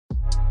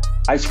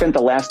I've spent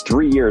the last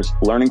 3 years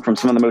learning from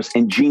some of the most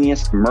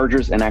ingenious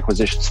mergers and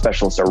acquisition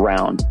specialists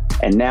around.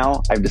 And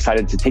now I've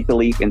decided to take the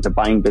leap into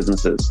buying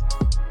businesses.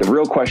 The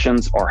real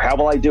questions are, how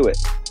will I do it?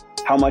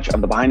 How much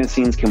of the behind the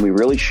scenes can we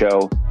really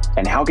show?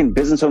 And how can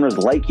business owners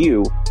like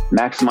you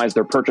maximize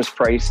their purchase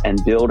price and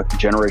build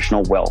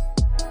generational wealth?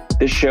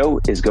 This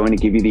show is going to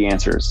give you the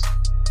answers.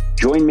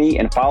 Join me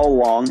and follow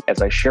along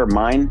as I share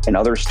mine and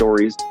other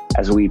stories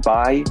as we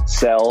buy,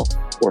 sell,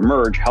 or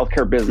merge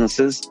healthcare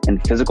businesses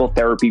and physical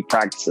therapy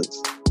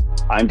practices.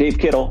 I'm Dave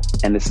Kittle,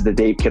 and this is The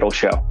Dave Kittle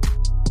Show.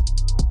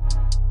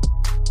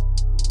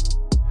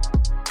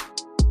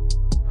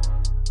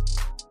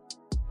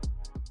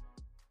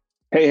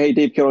 Hey,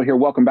 Dave Kittle here.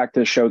 Welcome back to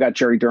the show. Got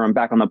Jerry Durham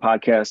back on the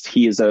podcast.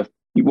 He is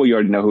you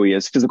already know who he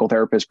is, physical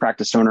therapist,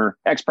 practice owner,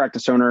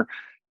 ex-practice owner,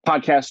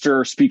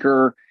 podcaster,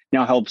 speaker,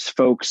 now helps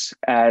folks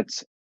at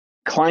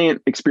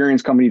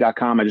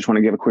clientexperiencecompany.com. I just want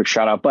to give a quick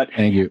shout out, but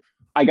thank you.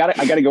 I got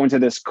to go into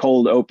this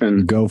cold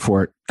open. Go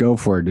for it,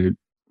 dude.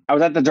 I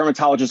was at the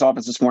dermatologist's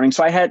office this morning,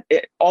 so I had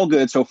it all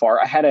good so far.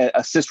 I had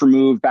a cyst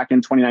removed back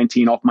in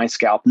 2019 off my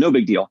scalp. No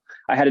big deal.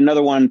 I had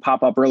another one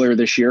pop up earlier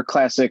this year.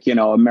 Classic,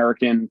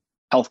 American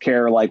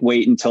healthcare, like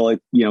wait until it,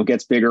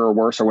 gets bigger or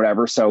worse or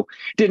whatever. So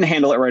didn't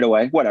handle it right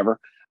away, whatever.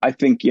 I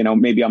think,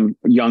 maybe I'm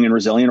young and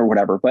resilient or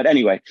whatever. But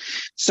anyway,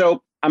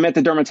 so I'm at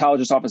the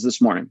dermatologist's office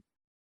this morning,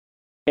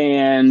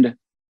 and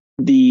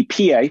the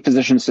PA,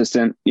 physician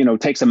assistant,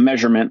 takes a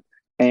measurement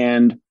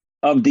and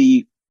of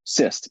the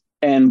cyst.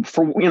 And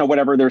for,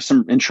 whatever, there's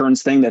some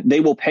insurance thing that they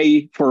will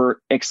pay for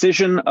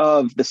excision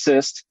of the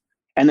cyst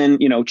and then,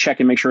 check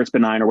and make sure it's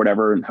benign or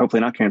whatever, and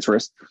hopefully not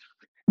cancerous.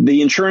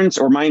 The insurance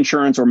or my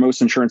insurance or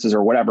most insurances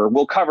or whatever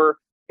will cover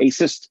a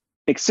cyst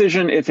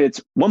excision if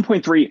it's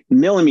 1.3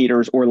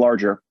 millimeters or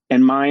larger.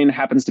 And mine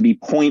happens to be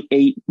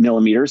 0.8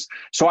 millimeters.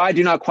 So I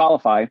do not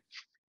qualify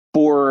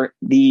for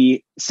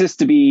the cyst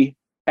to be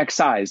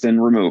excised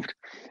and removed.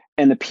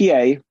 And the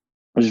PA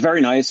was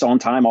very nice, on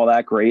time, all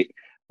that great.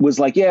 Was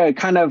like, yeah,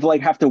 kind of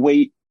like have to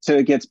wait till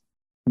it gets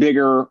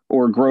bigger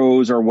or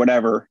grows or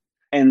whatever.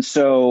 And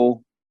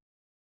so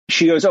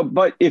she goes, oh,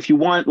 but if you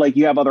want, like,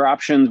 you have other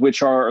options,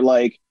 which are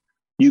like,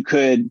 you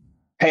could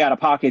pay out of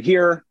pocket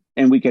here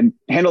and we can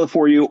handle it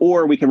for you,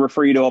 or we can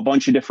refer you to a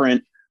bunch of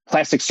different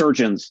plastic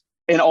surgeons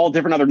in all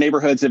different other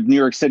neighborhoods of New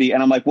York City.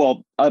 And I'm like,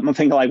 well, I'm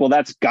thinking like, well,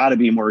 that's got to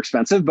be more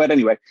expensive. But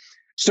anyway,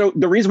 so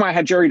the reason why I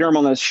had Jerry Durham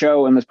on this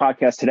show and this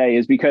podcast today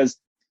is because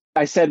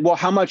I said, well,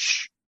 how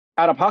much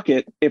out of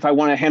pocket if I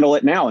want to handle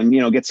it now and,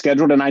 get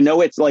scheduled? And I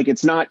know it's like,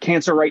 it's not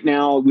cancer right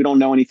now. We don't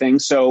know anything.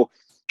 So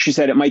she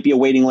said it might be a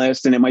waiting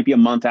list and it might be a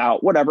month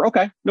out, whatever.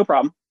 Okay, no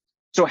problem.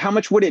 So how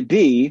much would it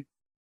be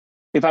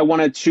if I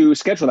wanted to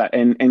schedule that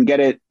and get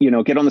it,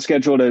 get on the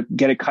schedule to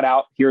get it cut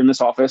out here in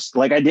this office,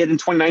 like I did in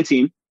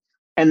 2019?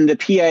 And the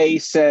PA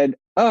said,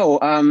 oh,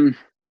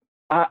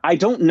 I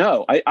don't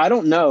know. I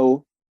don't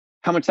know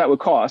how much that would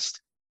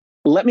cost.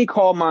 Let me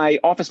call my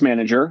office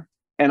manager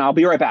and I'll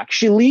be right back.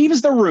 She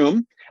leaves the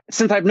room.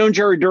 Since I've known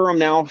Jerry Durham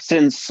now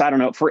since, I don't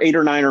know, for 8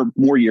 or 9 or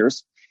more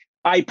years,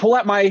 I pull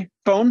out my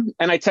phone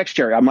and I text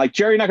Jerry. I'm like,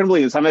 Jerry, you're not going to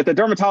believe this. I'm at the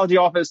dermatology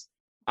office.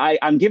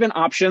 I'm given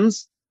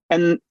options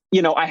and,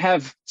 I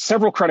have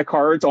several credit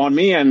cards on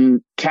me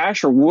and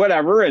cash or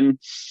whatever, and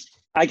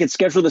I could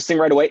schedule this thing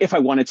right away if I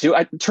wanted to.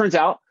 It turns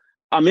out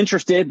I'm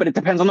interested, but it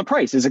depends on the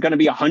price. Is it going to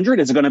be 100?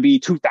 Is it going to be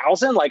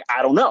 2,000? Like,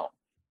 I don't know.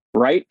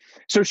 Right.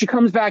 So she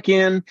comes back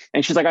in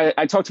and she's like,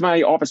 I talked to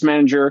my office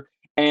manager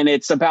and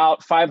it's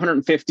about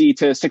 $550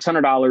 to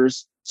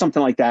 $600,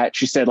 something like that.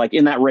 She said, like,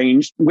 in that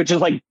range, which is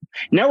like,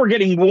 now we're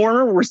getting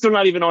warmer. We're still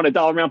not even on a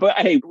dollar amount, but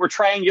hey, we're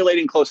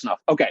triangulating close enough.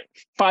 Okay.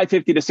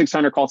 550 to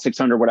 600, call it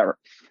 600, whatever.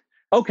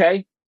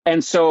 Okay.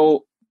 And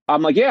so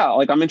I'm like, yeah,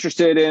 like I'm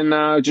interested in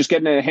just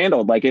getting it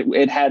handled. Like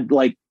it had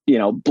like,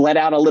 bled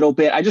out a little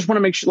bit. I just want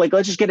to make sure, like,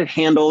 let's just get it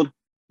handled.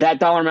 That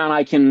dollar amount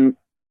I can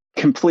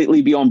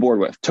completely be on board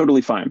with.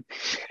 Totally fine.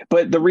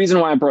 But the reason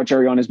why I brought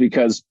Jerry on is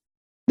because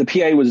the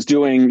PA was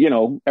doing,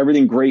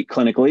 everything great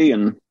clinically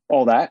and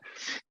all that.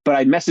 But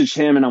I messaged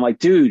him and I'm like,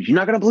 dude, you're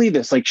not going to believe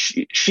this. Like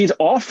she's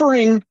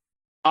offering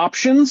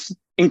options,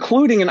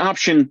 including an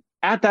option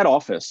at that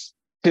office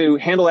to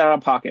handle that out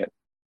of pocket.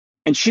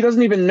 And she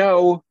doesn't even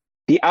know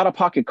the out of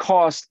pocket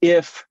cost.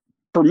 If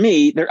for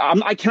me,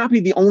 I cannot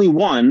be the only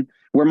one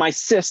where my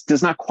cyst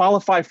does not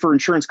qualify for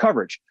insurance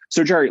coverage.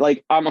 So Jerry,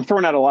 like I'm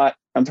throwing out a lot.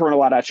 I'm throwing a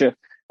lot at you.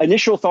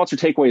 Initial thoughts or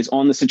takeaways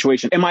on the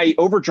situation. Am I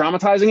over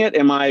dramatizing it?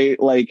 Am I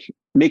like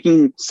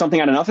making something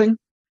out of nothing?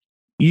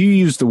 You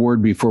used the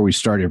word before we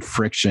started,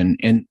 friction.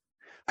 And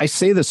I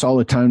say this all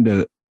the time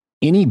to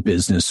any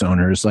business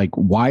owners, like,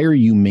 why are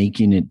you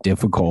making it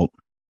difficult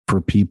for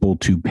people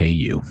to pay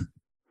you?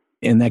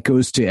 And that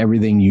goes to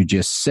everything you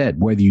just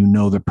said, whether you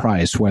know the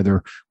price,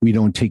 whether we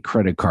don't take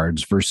credit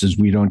cards versus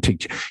we don't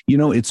take,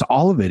 it's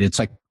all of it. It's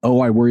like,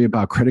 oh, I worry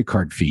about credit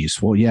card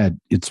fees. Well, yeah,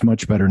 it's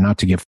much better not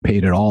to get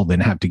paid at all than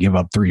have to give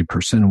up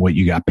 3% of what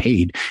you got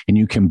paid. And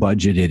you can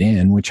budget it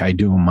in, which I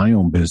do in my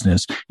own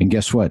business. And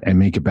guess what? I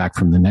make it back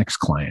from the next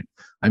client.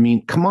 I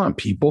mean, come on,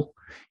 people.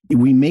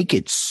 We make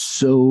it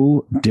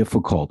so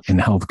difficult in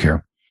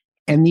healthcare.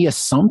 And the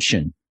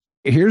assumption,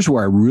 here's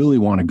where I really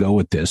want to go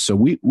with this. So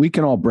we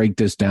can all break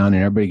this down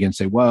and everybody can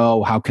say,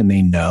 well, how can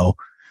they know?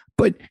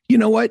 But you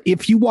know what?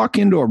 If you walk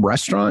into a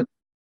restaurant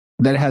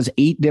that has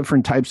 8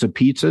 different types of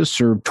pizzas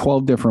served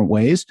 12 different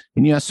ways,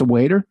 and you ask the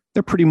waiter,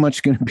 they're pretty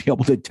much going to be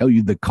able to tell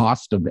you the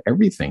cost of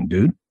everything,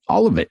 dude.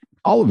 All of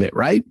it,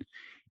 right?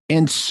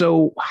 And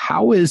so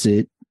how is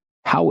it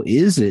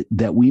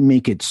that we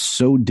make it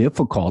so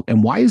difficult?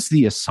 And why is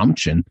the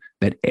assumption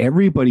that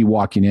everybody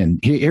walking in,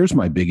 here's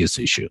my biggest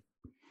issue.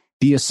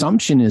 The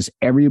assumption is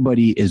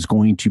everybody is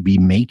going to be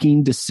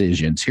making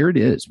decisions. Here it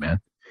is, man.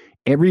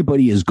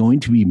 Everybody is going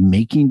to be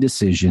making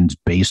decisions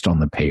based on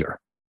the payer.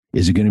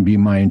 Is it going to be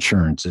my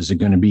insurance? Is it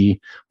going to be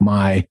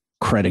my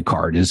credit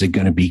card? Is it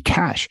going to be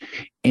cash?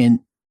 And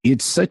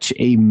it's such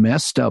a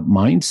messed up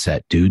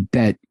mindset, dude,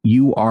 that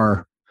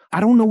I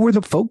don't know where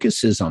the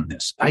focus is on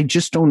this. I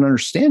just don't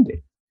understand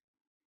it.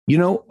 You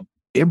know,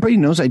 everybody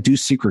knows I do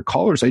secret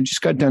callers. I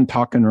just got done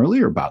talking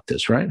earlier about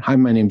this, right? Hi,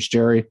 my name's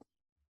Jerry.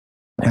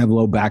 I have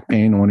low back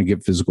pain. I want to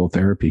get physical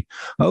therapy.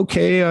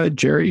 Okay,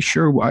 Jerry,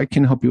 sure, I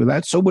can help you with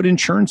that. So what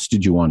insurance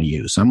did you want to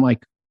use? I'm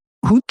like,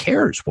 who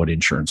cares what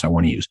insurance I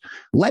want to use?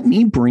 Let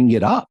me bring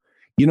it up.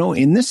 You know,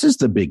 and this is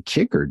the big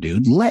kicker,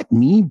 dude. Let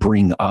me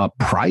bring up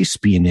price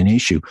being an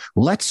issue.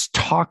 Let's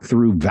talk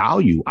through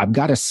value. I've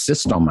got a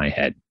cyst on my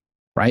head,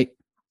 right?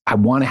 I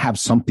want to have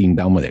something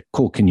done with it.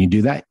 Cool. Can you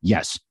do that?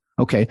 Yes.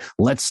 Okay.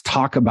 Let's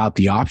talk about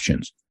the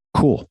options.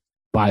 Cool.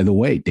 By the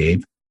way,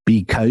 Dave,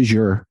 because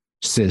your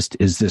cyst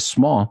is this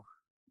small,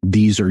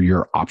 these are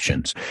your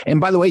options. And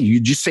by the way, you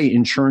just say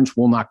insurance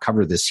will not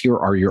cover this. Here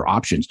are your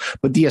options.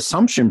 But the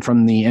assumption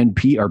from the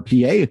NP or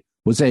PA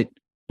was that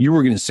you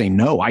were going to say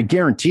no. I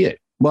guarantee it.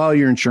 Well,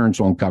 your insurance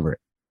won't cover it.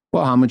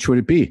 Well, how much would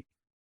it be?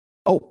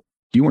 Oh,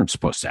 you weren't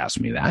supposed to ask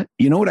me that.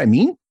 You know what I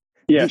mean?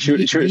 Yeah, she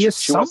was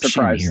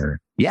surprised.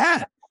 Here.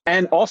 Yeah.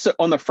 And also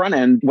on the front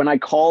end, when I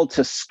called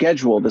to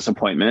schedule this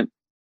appointment,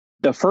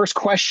 the first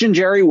question,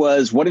 Jerry,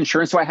 was what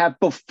insurance do I have?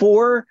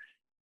 Before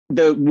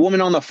the woman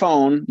on the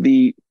phone,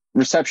 the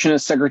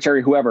receptionist,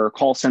 secretary, whoever,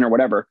 call center,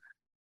 whatever,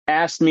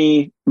 asked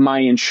me my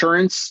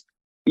insurance.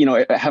 You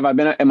know, have I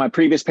been at my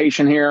previous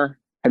patient here?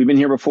 Have you been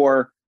here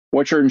before?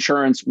 What's your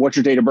insurance? What's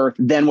your date of birth?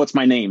 Then what's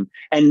my name?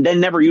 And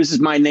then never uses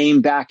my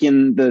name back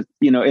in the,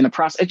 in the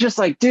process. It's just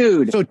like,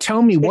 dude. So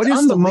tell me, what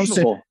is the most,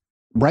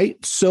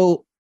 right?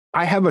 So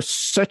I have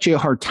such a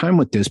hard time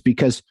with this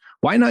because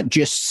why not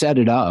just set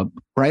it up,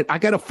 right? I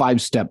got a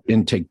 5-step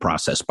intake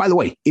process. By the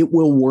way, it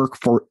will work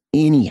for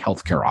any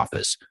healthcare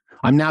office.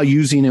 I'm now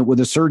using it with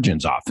a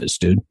surgeon's office,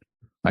 dude.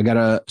 I got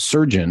a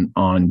surgeon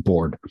on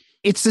board.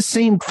 It's the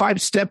same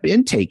 5-step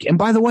intake. And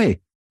by the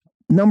way,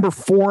 number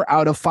 4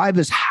 out of 5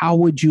 is how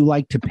would you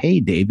like to pay,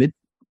 David?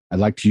 I'd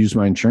like to use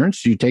my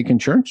insurance. Do you take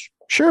insurance?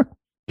 Sure.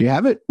 Do you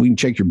have it? We can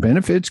check your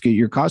benefits, get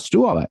your costs,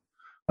 do all that.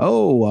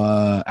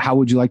 Oh, how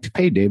would you like to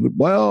pay, David?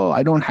 Well,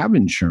 I don't have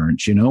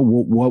insurance.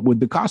 What would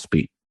the cost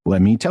be?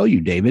 Let me tell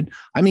you, David.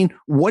 I mean,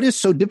 what is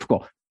so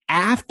difficult?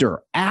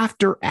 After I've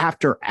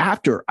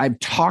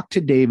talked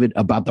to David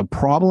about the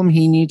problem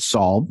he needs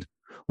solved,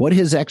 what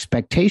his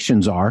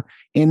expectations are,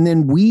 and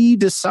then we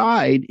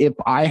decide if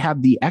I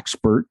have the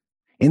expert,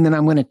 and then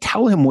I'm going to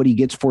tell him what he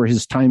gets for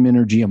his time,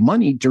 energy, and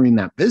money during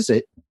that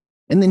visit,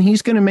 and then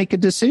he's going to make a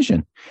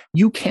decision.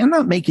 You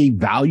cannot make a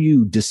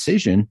value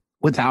decision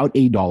without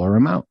a dollar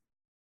amount.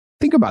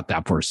 Think about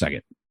that for a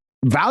second.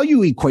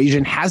 Value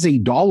equation has a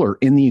dollar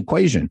in the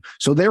equation.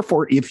 So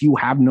therefore, if you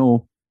have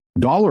no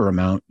dollar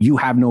amount, you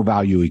have no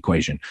value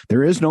equation.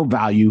 There is no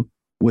value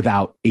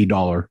without a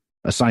dollar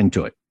assigned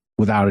to it,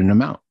 without an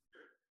amount.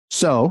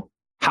 So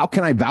how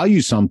can I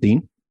value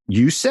something?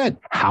 You said,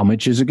 how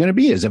much is it going to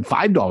be? Is it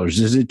 $5?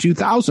 Is it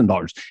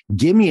 $2,000?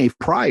 Give me a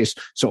price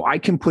so I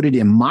can put it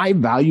in my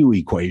value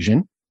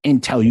equation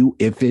and tell you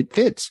if it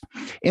fits.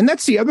 And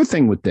that's the other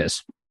thing with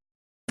this.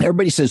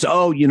 Everybody says,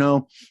 oh,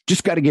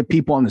 just got to get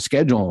people on the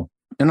schedule.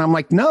 And I'm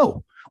like,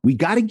 no, we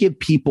got to give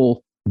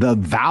people the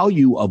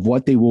value of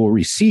what they will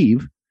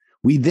receive.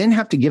 We then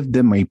have to give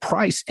them a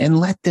price and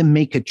let them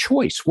make a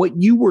choice, what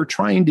you were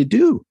trying to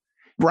do,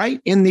 right?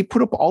 And they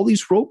put up all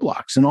these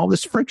roadblocks and all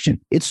this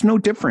friction. It's no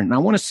different. And I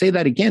want to say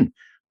that again.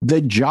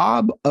 The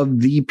job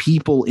of the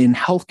people in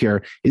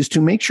healthcare is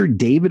to make sure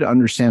David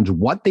understands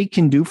what they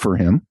can do for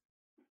him,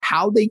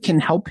 how they can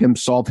help him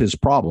solve his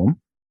problem,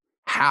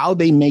 how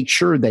they make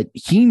sure that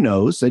he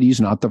knows that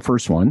he's not the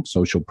first one,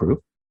 social proof,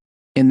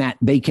 and that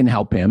they can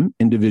help him,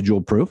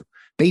 individual proof.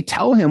 They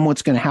tell him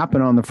what's going to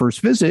happen on the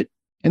first visit,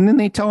 and then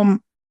they tell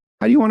him,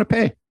 how do you want to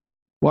pay?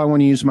 Well, I want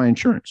to use my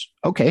insurance.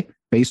 Okay,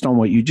 based on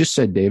what you just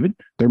said, David,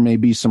 there may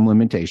be some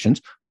limitations,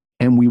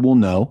 and we will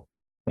know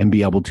and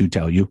be able to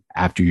tell you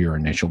after your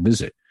initial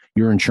visit.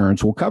 Your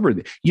insurance will cover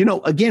it.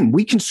 Again,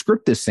 we can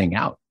script this thing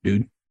out,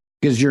 dude,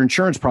 because your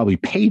insurance probably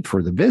paid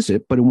for the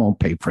visit, but it won't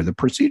pay for the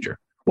procedure.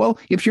 Well,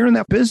 if you're in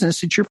that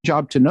business, it's your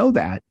job to know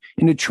that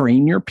and to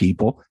train your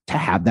people to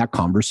have that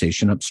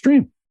conversation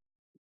upstream.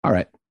 All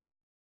right.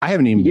 I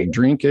haven't even been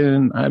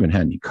drinking. I haven't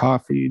had any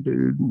coffee,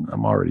 dude.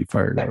 I'm already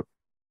fired up.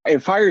 It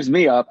fires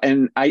me up.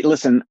 And I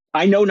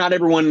know not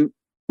everyone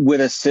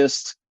with a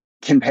cyst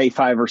can pay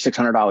 $500 or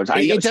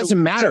 $600. It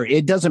doesn't matter.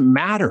 It doesn't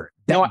matter.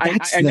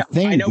 That's the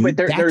thing. I know, dude.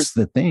 But there's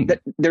the thing.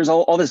 There's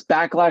all this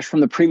backlash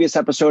from the previous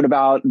episode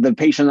about the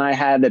patient I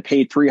had that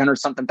paid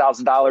 $300-something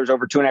thousand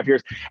over 2.5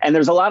 years. And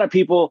there's a lot of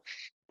people,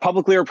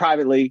 publicly or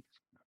privately,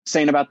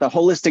 saying about the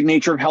holistic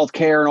nature of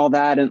healthcare and all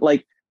that. And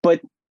like,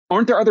 but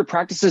aren't there other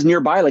practices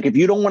nearby? Like, if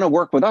you don't want to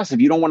work with us,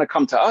 if you don't want to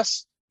come to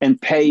us and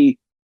pay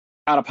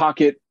out of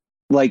pocket,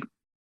 like,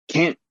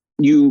 can't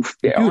you?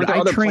 Dude,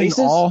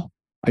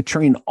 I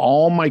train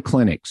all my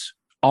clinics,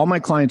 all my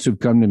clients who've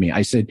come to me.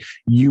 I said,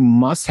 you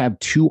must have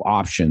two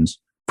options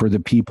for the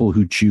people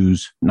who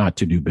choose not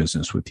to do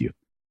business with you.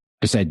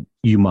 I said,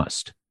 you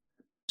must.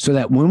 So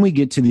that when we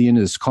get to the end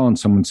of this call and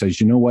someone says,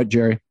 you know what,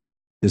 Jerry,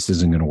 this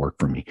isn't going to work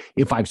for me.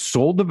 If I've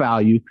sold the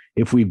value,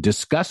 if we've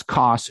discussed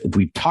costs, if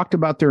we've talked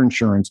about their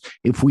insurance,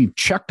 if we've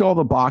checked all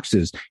the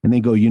boxes and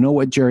they go, you know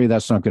what, Jerry,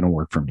 that's not going to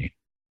work for me.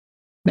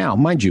 Now,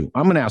 mind you,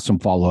 I'm going to ask some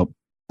follow-up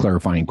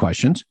clarifying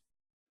questions,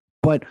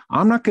 but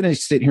I'm not going to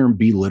sit here and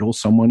belittle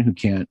someone who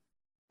can't,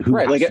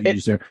 right. Like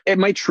it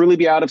might truly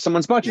be out of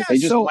someone's budget. Yeah, they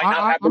just might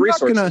not have the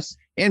resources.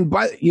 I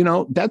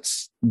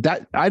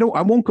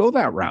won't go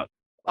that route.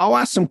 I'll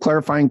ask some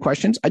clarifying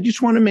questions. I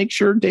just want to make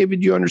sure,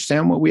 David, you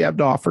understand what we have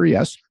to offer.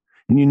 Yes.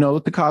 And you know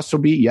what the cost will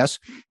be. Yes.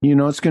 You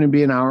know, it's going to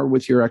be an hour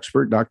with your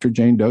expert, Dr.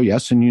 Jane Doe.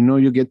 Yes. And you know,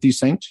 you'll get these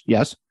things.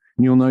 Yes.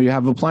 And you'll know you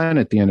have a plan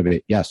at the end of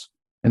it. Yes.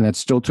 And that's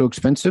still too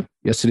expensive.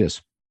 Yes, it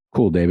is.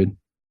 Cool, David.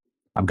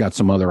 I've got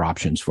some other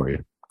options for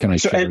you. Can I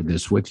share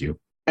this with you?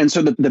 And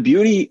so the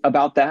beauty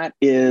about that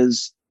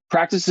is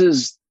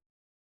practices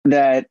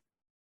that,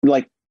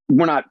 like,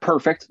 we're not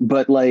perfect,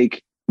 but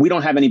like, we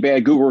don't have any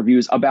bad Google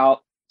reviews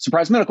about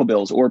surprise medical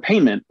bills or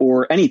payment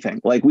or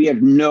anything. Like, we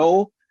have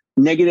no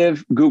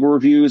negative Google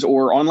reviews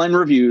or online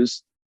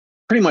reviews,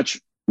 pretty much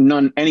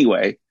none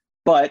anyway,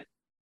 but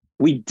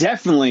we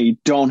definitely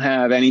don't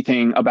have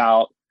anything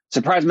about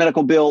surprise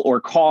medical bill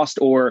or cost,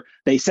 or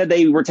they said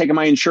they were taking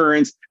my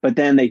insurance, but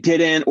then they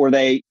didn't, or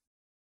they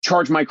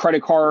charged my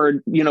credit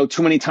card,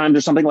 too many times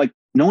or something. Like,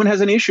 no one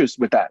has any issues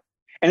with that.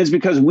 And it's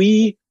because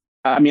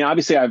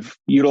obviously I've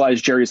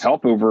utilized Jerry's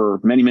help over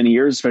many, many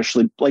years,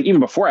 especially like even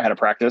before I had a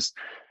practice,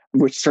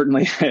 which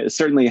certainly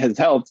has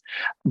helped.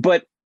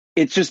 But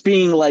it's just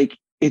being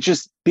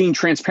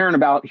transparent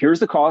about, here's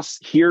the costs.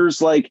 Here's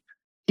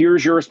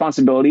your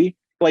responsibility.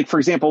 Like, for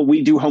example,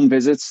 we do home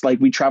visits, like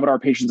we travel to our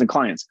patients and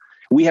clients.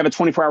 We have a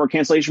 24-hour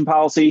cancellation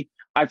policy.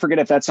 I forget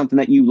if that's something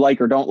that you like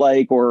or don't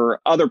like, or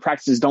other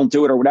practices don't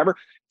do it or whatever.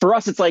 For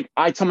us, it's like,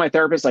 I tell my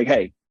therapist, like,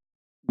 hey,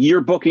 you're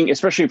booking,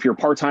 especially if you're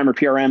part-time or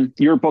PRN,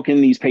 you're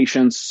booking these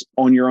patients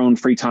on your own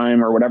free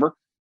time or whatever.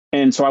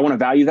 And so I want to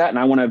value that. And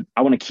I want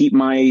to keep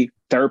my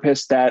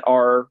therapists that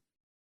are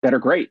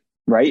great.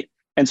 Right.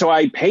 And so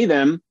I pay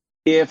them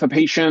if a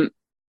patient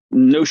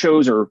no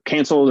shows or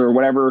canceled or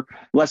whatever,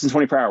 less than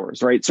 24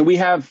 hours. Right. So we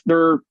have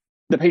the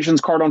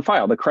patient's card on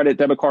file, the credit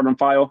debit card on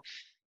file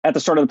at the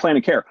start of the plan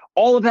of care.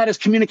 All of that is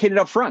communicated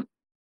up front.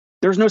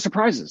 There's no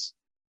surprises.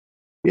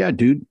 Yeah,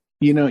 dude.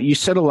 You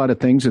said a lot of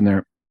things in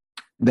there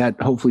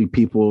that hopefully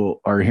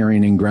people are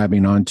hearing and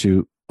grabbing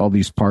onto all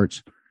these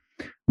parts.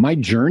 My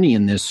journey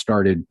in this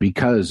started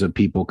because of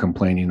people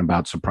complaining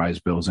about surprise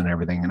bills and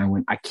everything. And I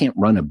went, I can't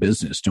run a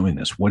business doing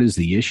this. What is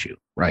the issue?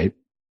 Right.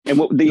 And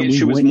what the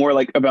issue was more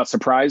like about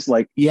surprise,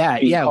 like,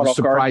 it was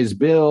surprise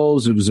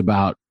bills. It was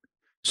about,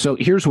 so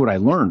here's what I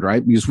learned,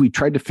 right? Because we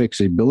tried to fix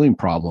a billing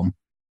problem,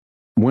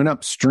 went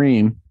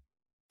upstream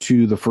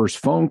to the first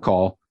phone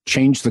call,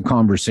 changed the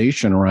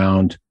conversation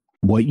around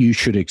what you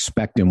should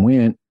expect and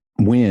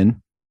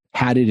when,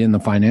 had it in the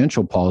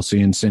financial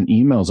policy and sent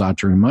emails out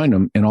to remind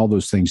them, and all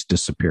those things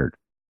disappeared.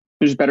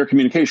 There's better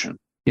communication.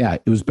 Yeah,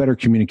 it was better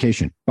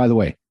communication. By the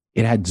way,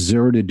 it had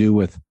zero to do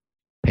with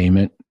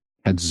payment,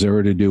 had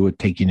zero to do with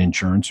taking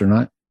insurance or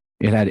not.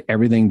 It had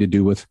everything to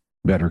do with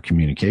better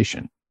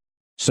communication.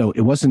 So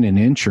it wasn't an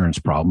insurance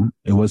problem.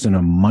 It wasn't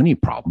a money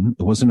problem.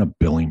 It wasn't a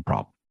billing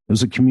problem. It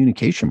was a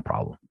communication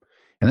problem.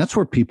 And that's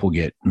where people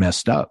get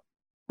messed up,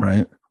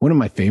 right? One of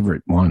my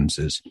favorite ones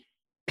is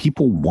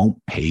people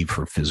won't pay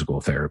for physical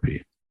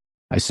therapy.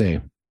 I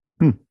say,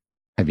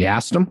 have you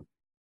asked them?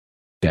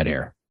 Dead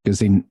air.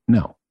 Because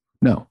no.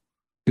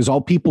 Because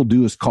all people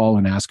do is call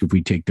and ask if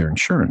we take their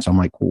insurance. I'm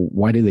like, well,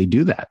 why do they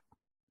do that?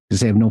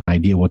 Because they have no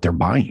idea what they're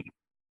buying.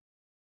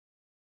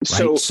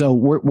 Right? So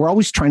we're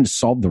always trying to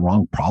solve the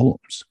wrong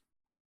problems.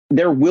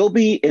 There will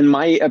be, in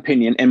my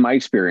opinion, in my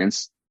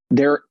experience,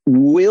 there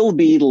will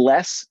be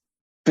less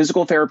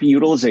physical therapy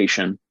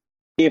utilization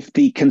if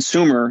the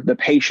consumer, the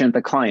patient,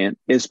 the client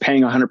is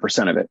paying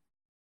 100% of it.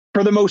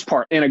 For the most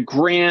part, in a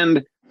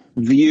grand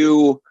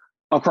view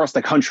across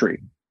the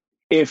country,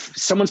 if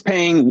someone's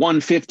paying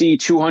 $150,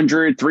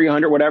 $200,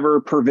 $300,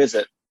 whatever per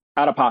visit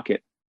out of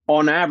pocket,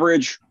 on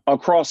average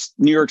across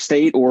New York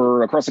State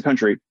or across the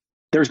country,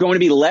 there's going to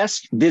be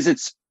less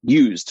visits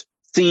used,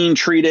 seen,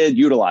 treated,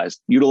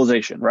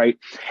 utilization, right?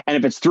 And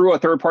if it's through a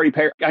third-party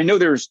payer, I know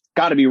there's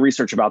got to be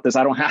research about this.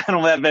 I don't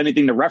have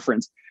anything to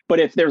reference, but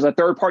if there's a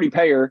third-party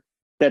payer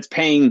that's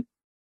paying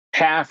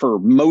half or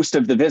most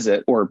of the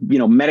visit, or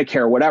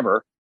Medicare or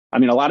whatever, I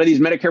mean, a lot of these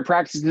Medicare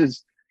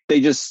practices, they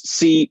just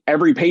see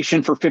every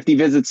patient for 50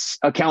 visits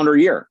a calendar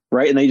year,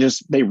 right? And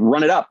they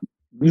run it up.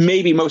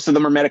 Maybe most of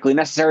them are medically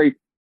necessary.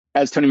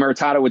 As Tony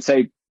Maritata would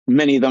say,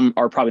 many of them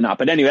are probably not.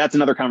 But anyway, that's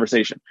another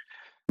conversation.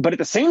 But at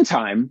the same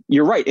time,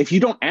 you're right. If you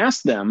don't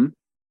ask them,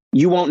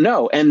 you won't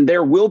know. And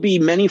there will be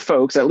many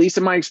folks, at least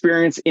in my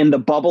experience in the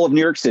bubble of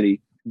New York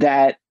City,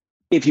 that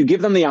if you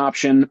give them the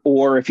option,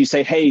 or if you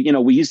say, hey,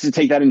 we used to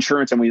take that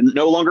insurance and we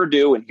no longer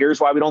do, and here's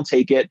why we don't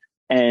take it.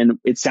 And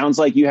it sounds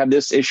like you have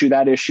this issue,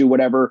 that issue,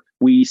 whatever.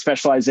 We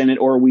specialize in it,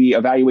 or we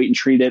evaluate and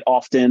treat it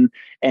often.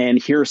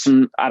 And here's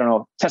some, I don't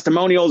know,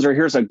 testimonials, or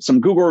here's some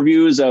Google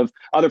reviews of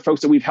other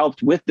folks that we've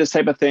helped with this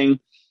type of thing.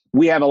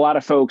 We have a lot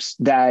of folks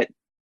that,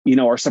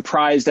 are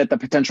surprised at the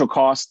potential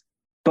cost,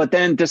 but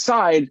then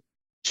decide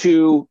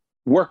to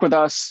work with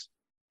us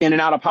in an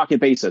out-of-pocket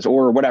basis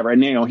or whatever.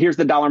 And, here's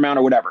the dollar amount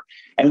or whatever.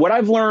 And what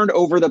I've learned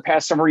over the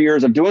past several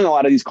years of doing a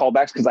lot of these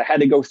callbacks, because I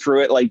had to go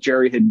through it like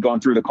Jerry had gone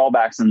through the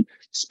callbacks and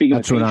speaking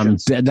that's with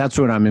patients. That's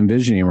what I'm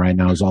envisioning right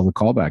now is all the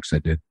callbacks I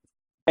did.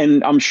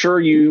 And I'm sure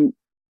you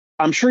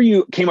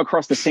came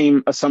across the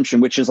same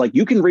assumption, which is like,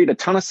 you can read a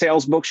ton of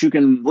sales books, you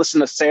can listen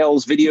to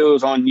sales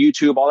videos on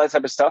YouTube, all that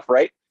type of stuff,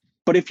 right?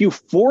 But if you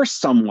force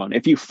the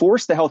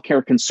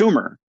healthcare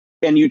consumer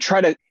and you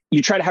try to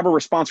have a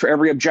response for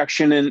every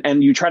objection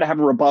and you try to have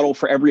a rebuttal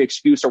for every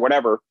excuse or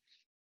whatever,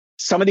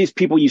 some of these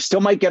people you still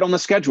might get on the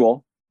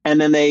schedule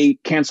and then they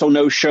cancel,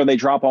 no show, they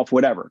drop off,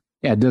 whatever.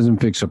 Yeah, it doesn't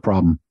fix a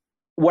problem.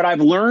 What I've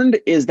learned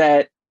is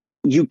that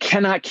you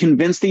cannot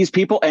convince these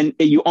people, and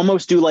you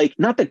almost do like,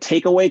 not the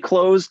takeaway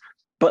close,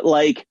 but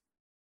like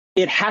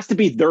it has to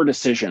be their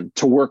decision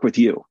to work with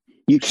you.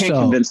 You can't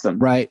convince them.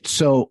 Right.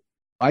 So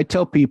I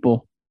tell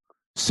people,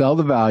 sell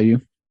the value,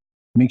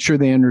 make sure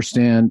they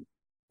understand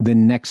the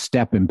next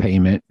step in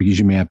payment, because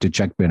you may have to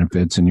check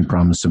benefits and you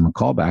promise them a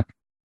callback,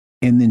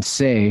 and then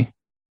say,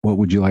 what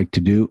would you like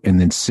to do?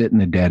 And then sit in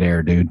the dead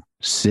air, dude.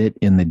 Sit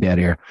in the dead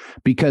air.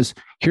 Because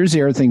here's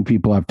the other thing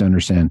people have to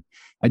understand.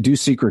 I do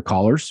secret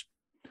callers.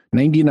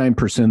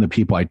 99% of the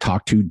people I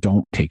talk to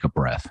don't take a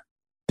breath.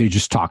 They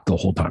just talk the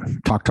whole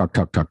time. Talk. Tell.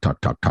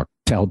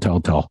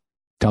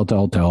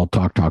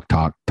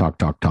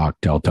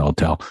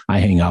 Talk. I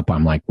hang up.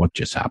 I'm like, what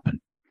just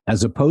happened?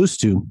 As opposed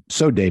to,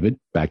 so David,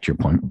 back to your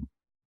point.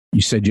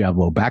 You said you have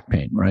low back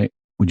pain, right?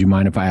 Would you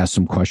mind if I ask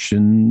some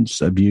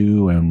questions of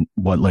you and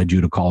what led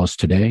you to call us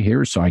today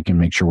here so I can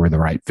make sure we're the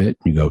right fit?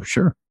 And you go,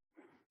 sure.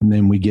 And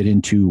then we get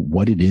into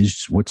what it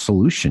is, what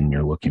solution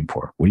you're looking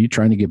for. What are you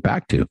trying to get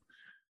back to?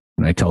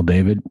 And I tell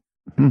David,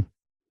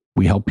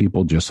 we help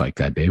people just like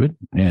that, David,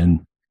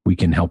 and we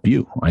can help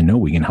you. I know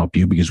we can help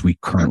you because we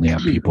currently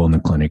have people in the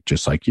clinic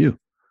just like you.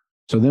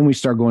 So then we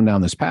start going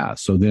down this path.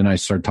 So then I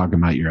start talking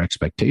about your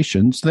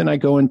expectations. Then I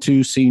go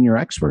into seeing your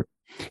expert.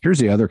 Here's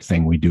the other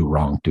thing we do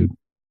wrong, dude.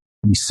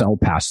 We sell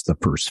past the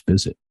first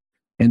visit.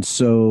 And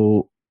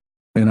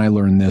I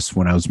learned this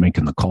when I was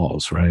making the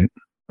calls, right?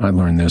 I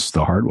learned this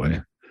the hard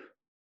way.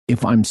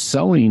 If I'm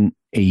selling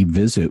a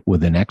visit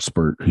with an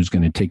expert who's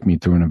going to take me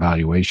through an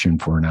evaluation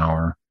for an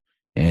hour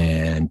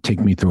and take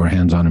me through a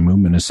hands-on and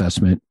movement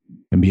assessment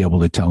and be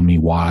able to tell me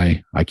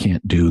why I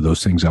can't do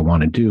those things I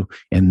want to do,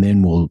 and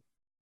then we'll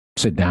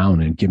sit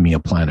down and give me a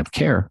plan of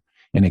care,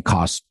 and it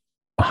costs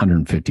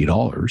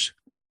 $150,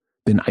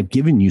 then I've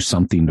given you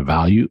something to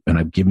value and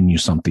I've given you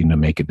something to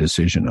make a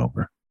decision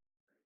over.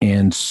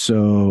 And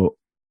so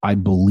I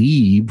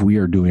believe we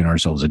are doing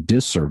ourselves a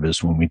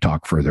disservice when we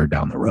talk further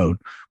down the road.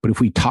 But if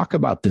we talk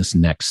about this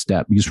next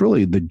step, because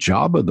really the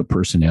job of the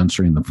person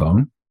answering the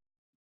phone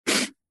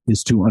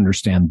is to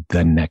understand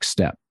the next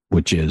step,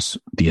 which is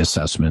the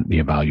assessment, the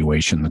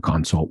evaluation, the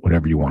consult,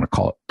 whatever you want to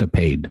call it, the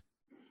paid.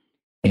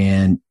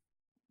 And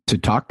to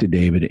talk to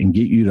David and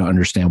get you to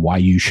understand why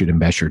you should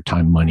invest your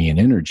time, money, and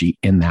energy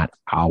in that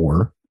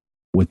hour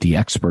with the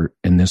expert.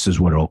 And this is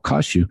what it'll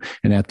cost you.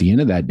 And at the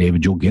end of that,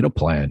 David, you'll get a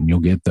plan. You'll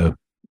get the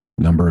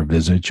number of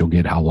visits, you'll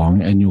get how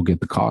long, and you'll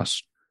get the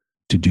cost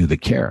to do the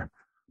care.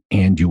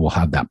 And you will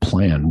have that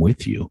plan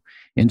with you.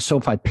 And so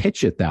if I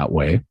pitch it that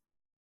way,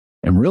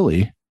 and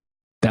really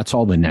that's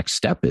all the next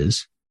step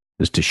is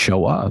to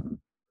show up,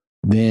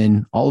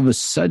 then all of a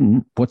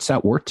sudden, what's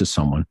that worth to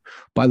someone?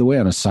 By the way,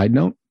 on a side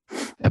note,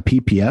 a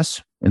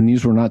PPS, and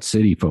these were not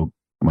city folk,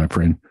 my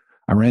friend,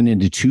 I ran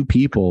into two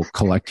people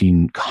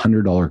collecting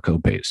 $100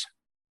 copays.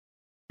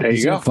 There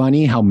you go. Isn't it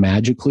funny how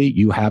magically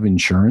you have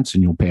insurance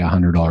and you'll pay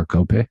 $100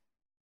 copay?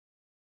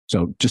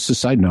 So just a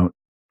side note,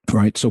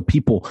 right? So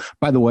people,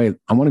 by the way,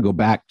 I want to go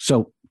back.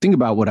 So think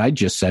about what I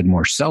just said,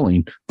 more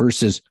selling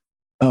versus,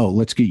 oh,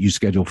 let's get you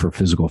scheduled for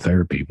physical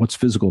therapy. What's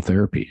physical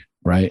therapy,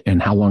 right?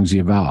 And how long is the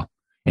eval?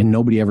 And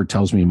nobody ever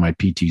tells me my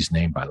PT's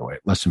name, by the way,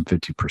 less than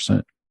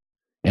 50%.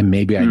 And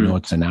maybe I know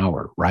it's an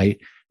hour, right?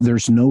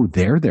 There's no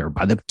there.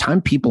 By the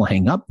time people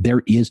hang up,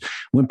 there is.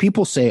 When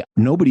people say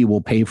nobody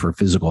will pay for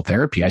physical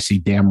therapy, I say,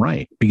 damn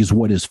right. Because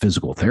what is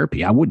physical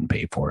therapy? I wouldn't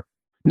pay for it.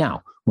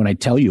 Now, when I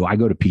tell you I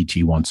go to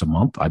PT once a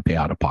month, I pay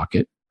out of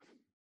pocket.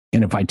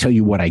 And if I tell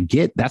you what I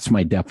get, that's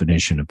my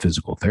definition of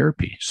physical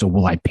therapy. So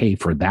will I pay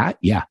for that?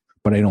 Yeah,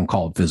 but I don't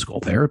call it physical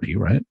therapy,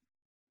 right?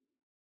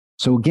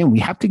 So again, we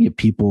have to get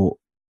people.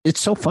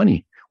 It's so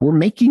funny. We're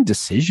making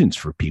decisions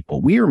for people.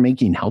 We are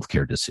making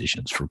healthcare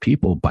decisions for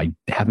people by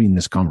having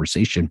this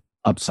conversation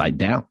upside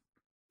down.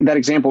 That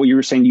example you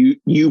were saying,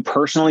 you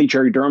personally,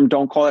 Jerry Durham,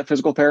 don't call that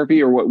physical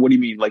therapy, or what do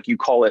you mean? Like you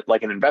call it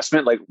like an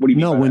investment? Like what do you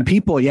mean? No, when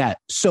people, yeah.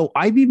 So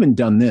I've even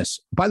done this.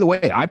 By the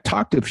way, I've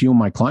talked to a few of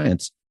my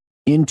clients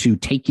into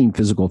taking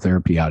physical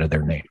therapy out of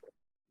their name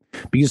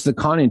because the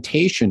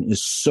connotation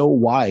is so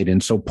wide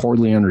and so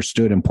poorly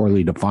understood and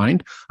poorly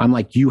defined. I'm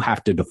like, you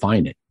have to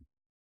define it.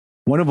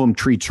 One of them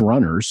treats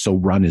runners, so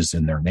run is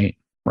in their name,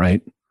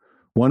 right?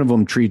 One of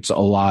them treats a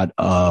lot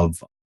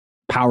of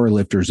power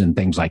lifters and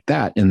things like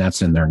that, and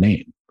that's in their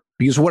name.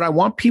 Because what I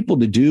want people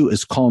to do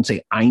is call and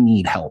say, I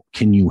need help.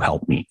 Can you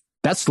help me?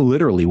 That's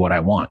literally what I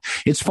want.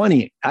 It's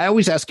funny. I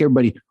always ask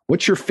everybody,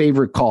 what's your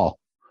favorite call?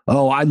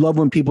 Oh, I love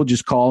when people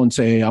just call and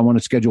say, I want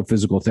to schedule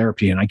physical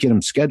therapy, and I get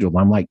them scheduled.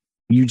 I'm like,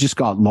 you just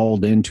got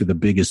lulled into the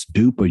biggest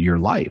dupe of your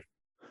life.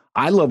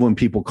 I love when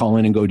people call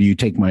in and go, do you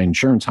take my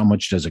insurance? How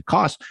much does it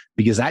cost?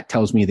 Because that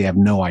tells me they have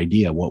no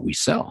idea what we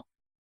sell.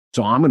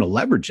 So I'm going to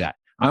leverage that.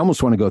 I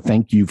almost want to go,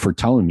 thank you for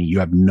telling me you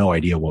have no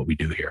idea what we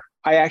do here.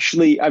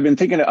 I've been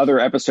thinking of other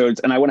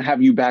episodes, and I want to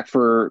have you back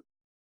for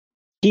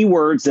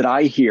keywords that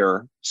I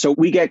hear. So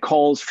we get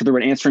calls through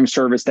an answering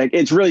service that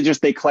it's really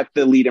just they collect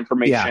the lead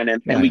information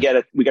and we get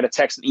a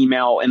text, an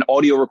email, an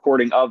audio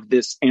recording of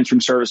this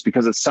answering service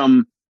because it's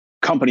some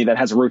company that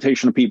has a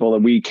rotation of people that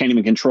we can't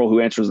even control who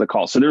answers the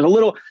call. So there's a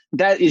little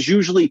that is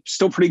usually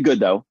still pretty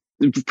good though.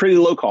 It's pretty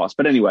low cost.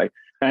 But anyway,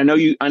 I know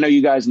you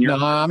guys and you're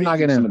no, I'm not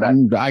gonna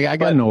I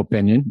got no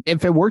opinion.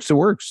 If it works, it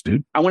works,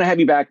 dude. I want to have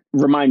you back.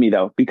 Remind me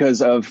though, because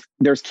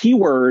there's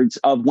keywords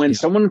of when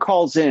someone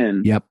calls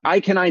in, I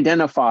can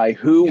identify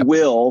who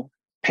will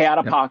pay out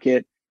of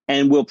pocket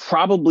and will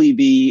probably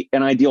be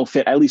an ideal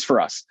fit, at least for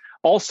us.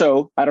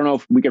 Also, I don't know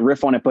if we could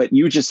riff on it, but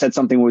you just said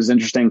something that was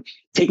interesting,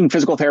 taking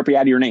physical therapy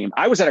out of your name.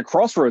 I was at a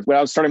crossroads when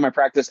I was starting my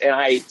practice,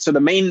 and so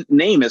the main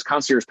name is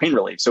Concierge Pain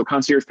Relief. So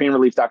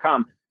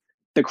conciergepainrelief.com.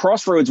 The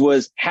crossroads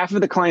was half of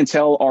the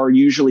clientele are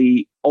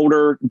usually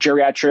older,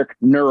 geriatric,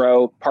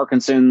 neuro,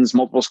 Parkinson's,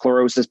 multiple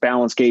sclerosis,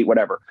 balance gait,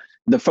 whatever.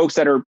 The folks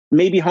that are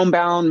maybe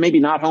homebound, maybe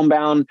not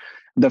homebound,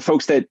 the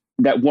folks that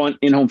want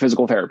in-home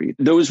physical therapy.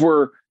 Those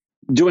were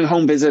doing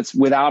home visits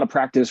without a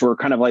practice or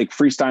kind of like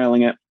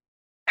freestyling it.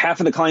 Half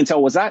of the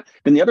clientele was that.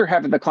 Then the other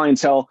half of the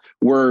clientele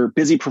were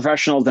busy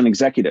professionals and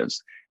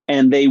executives,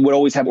 and they would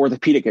always have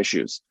orthopedic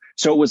issues.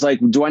 So it was like,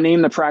 do I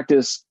name the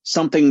practice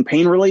something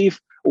pain relief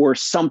or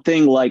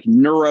something like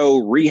neuro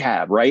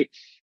rehab, right?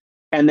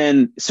 And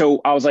then,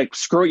 so I was like,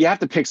 screw it, you have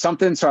to pick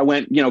something. So I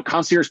went,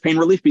 concierge pain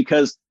relief,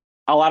 because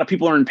a lot of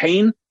people are in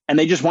pain and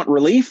they just want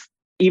relief,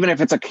 even if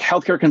it's a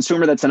healthcare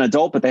consumer that's an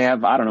adult, but they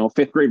have, I don't know,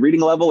 5th grade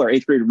reading level or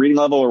 8th grade reading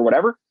level or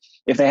whatever.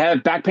 If they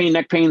have back pain,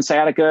 neck pain,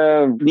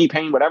 sciatica, knee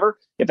pain, whatever,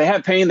 if they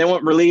have pain, they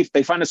want relief,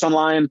 they find us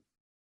online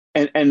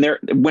and they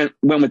went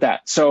with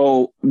that.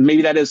 So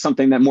maybe that is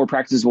something that more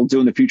practices will do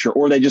in the future,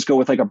 or they just go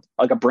with like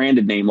a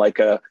branded name, like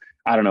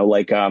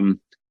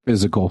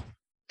physical.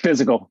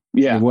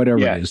 Yeah. Whatever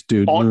it is,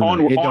 dude.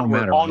 Onward, it don't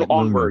matter.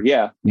 Onward.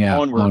 Yeah.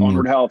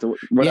 Onward health. Or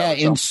whatever,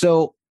 yeah. And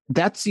so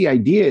that's the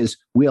idea is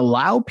we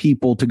allow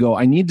people to go,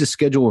 I need to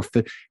schedule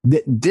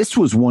this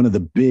was one of the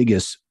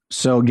biggest.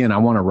 So again, I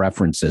want to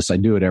reference this. I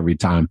do it every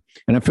time.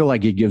 And I feel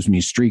like it gives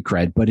me street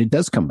cred, but it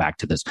does come back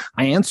to this.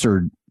 I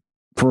answered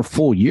for a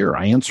full year.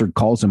 I answered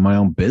calls in my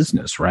own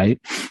business,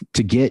 right?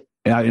 To get,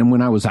 and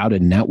when I was out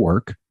at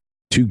network,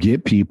 to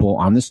get people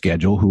on the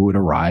schedule who would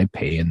arrive,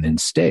 pay, and then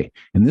stay.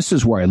 And this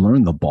is where I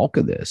learned the bulk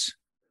of this,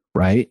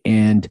 right?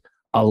 And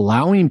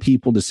allowing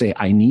people to say,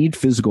 I need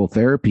physical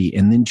therapy,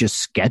 and then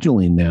just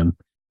scheduling them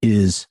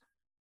is,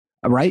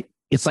 right?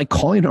 It's like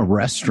calling a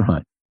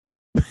restaurant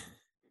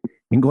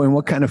and going,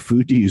 what kind of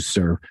food do you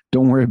serve?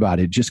 Don't worry about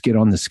it. Just get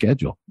on the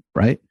schedule,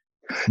 right?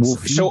 We'll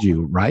feed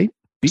you, right?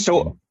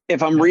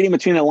 If I'm reading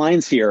between the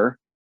lines here,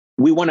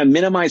 we want to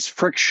minimize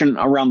friction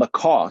around the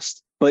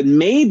cost, but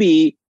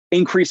maybe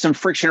increase some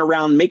friction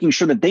around making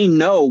sure that they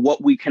know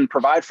what we can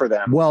provide for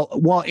them. Well,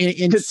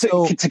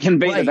 to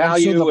convey the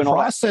value. So the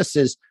process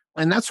is,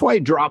 and that's why I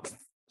dropped.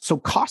 So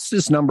cost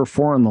is number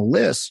 4 on the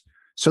list,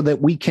 so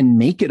that we can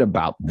make it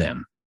about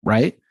them,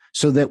 right?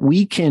 So that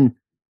we can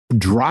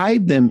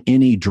drive them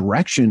in a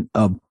direction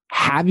of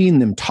having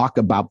them talk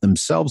about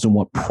themselves and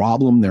what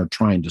problem they're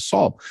trying to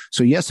solve.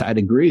 So yes, I'd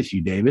agree with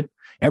you, David.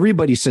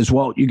 Everybody says,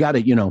 well, you got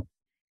to,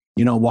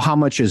 well, how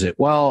much is it?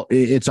 Well,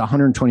 it's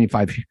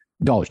 $125.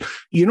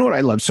 You know what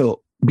I love?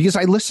 So because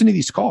I listen to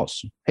these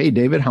calls, hey,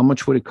 David, how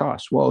much would it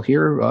cost? Well,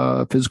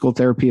 here, physical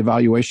therapy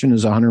evaluation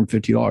is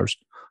 $150.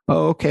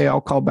 Oh, okay, I'll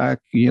call back.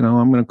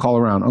 I'm going to call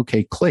around.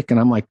 Okay, click.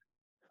 And I'm like,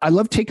 I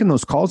love taking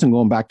those calls and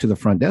going back to the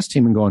front desk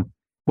team and going,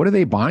 what are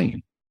they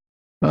buying?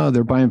 Oh,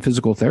 they're buying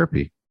physical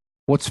therapy.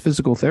 What's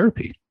physical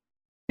therapy?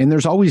 And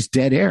there's always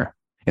dead air.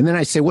 And then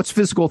I say, what's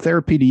physical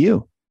therapy to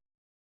you?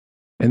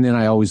 And then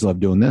I always love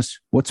doing this.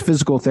 What's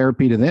physical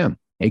therapy to them?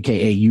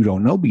 AKA you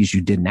don't know because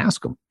you didn't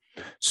ask them.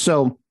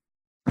 So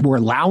we're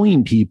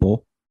allowing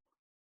people.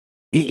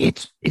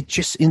 It's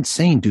just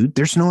insane, dude.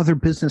 There's no other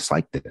business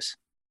like this.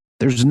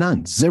 There's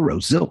none, zero,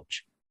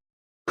 zilch,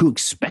 who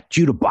expect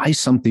you to buy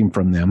something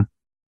from them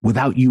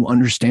without you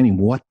understanding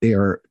what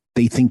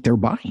they think they're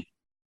buying.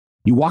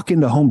 You walk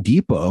into Home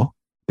Depot,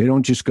 they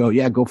don't just go,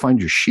 yeah, go find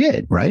your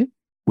shit, right?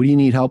 What do you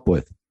need help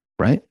with,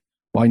 right?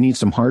 Well, I need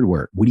some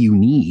hardware. What do you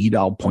need?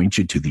 I'll point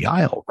you to the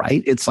aisle,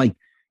 right? It's like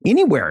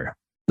anywhere.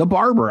 The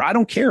barber, I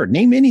don't care.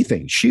 Name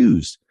anything.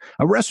 Shoes.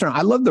 A restaurant.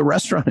 I love the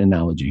restaurant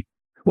analogy.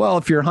 Well,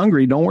 if you're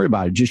hungry, don't worry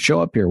about it. Just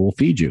show up here. We'll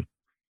feed you.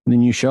 And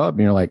then you show up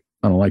and you're like,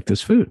 I don't like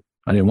this food.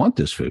 I didn't want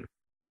this food.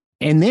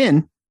 And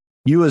then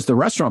you as the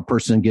restaurant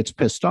person gets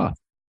pissed off.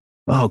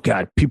 Oh,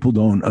 God, people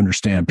don't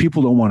understand.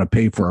 People don't want to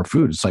pay for our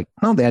food. It's like,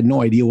 no, they had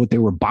no idea what they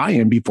were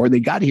buying before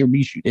they got here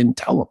because you didn't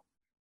tell them.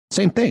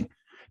 Same thing.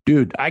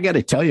 Dude, I got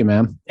to tell you,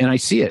 man, and I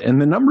see it,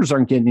 and the numbers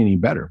aren't getting any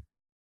better,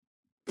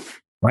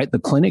 right? The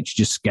clinics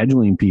just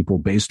scheduling people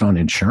based on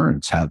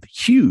insurance have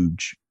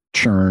huge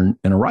churn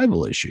and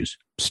arrival issues.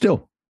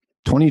 Still,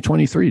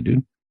 2023,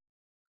 dude.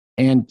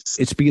 And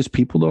it's because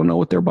people don't know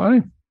what they're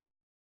buying.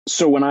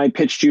 So when I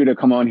pitched you to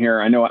come on here,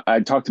 I know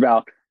I talked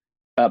about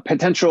a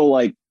potential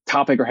like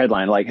topic or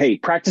headline, like, hey,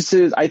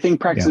 I think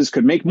practices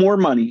could make more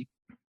money,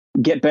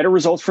 get better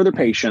results for their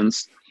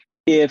patients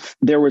if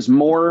there was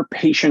more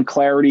patient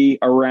clarity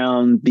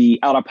around the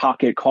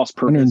out-of-pocket cost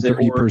per visit.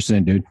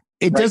 130%, dude.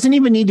 It doesn't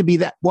even need to be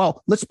that.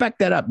 Well, let's back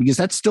that up because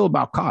that's still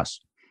about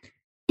cost.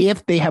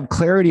 If they have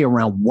clarity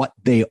around what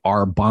they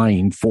are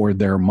buying for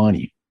their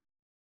money.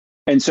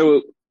 And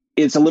so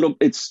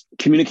it's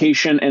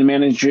communication and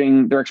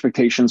managing their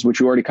expectations,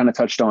 which you already kind of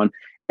touched on.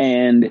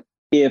 And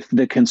if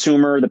the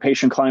consumer, the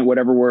patient, client,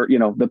 whatever,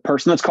 the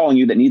person that's calling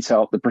you that needs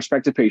help, the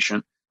prospective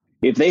patient,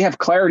 if they have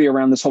clarity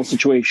around this whole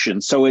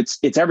situation, so it's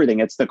everything.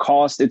 It's the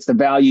cost, it's the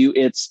value,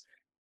 it's,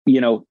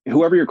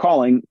 whoever you're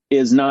calling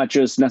is not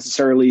just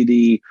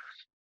necessarily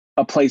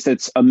a place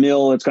that's a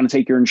mill. It's going to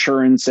take your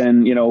insurance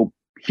and,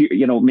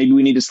 maybe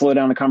we need to slow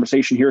down the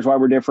conversation. Here's why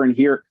we're different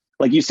here.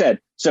 Like you said,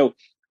 so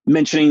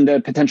mentioning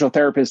the potential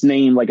therapist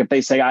name, like if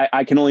they say,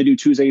 I can only do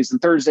Tuesdays and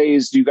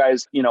Thursdays, do you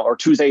guys, or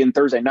Tuesday and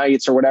Thursday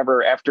nights or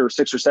whatever after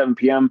 6 or 7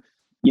 PM,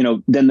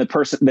 then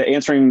the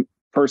answering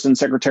person,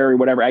 secretary,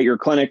 whatever at your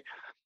clinic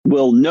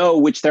will know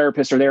which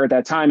therapists are there at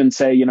that time and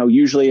say,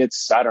 usually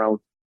it's, I don't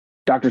know,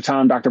 Dr.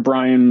 Tom, Dr.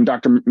 Brian,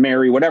 Dr.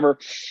 Mary, whatever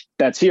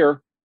that's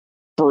here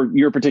for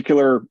your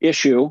particular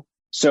issue.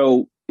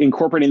 So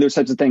incorporating those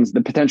types of things,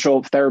 the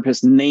potential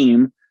therapist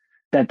name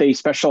that they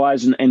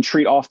specialize in and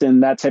treat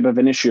often that type of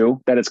an issue,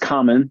 that it's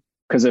common.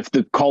 Because if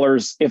the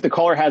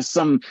caller has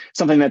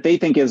something that they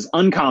think is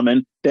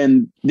uncommon,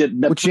 then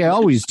which they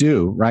always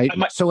do, right?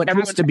 So it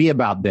has to be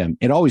about them.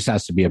 It always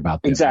has to be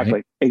about them. Exactly.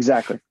 Right?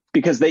 Exactly.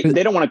 Because they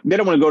don't want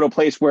to go to a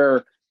place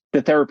where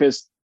the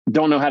therapists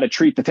don't know how to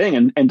treat the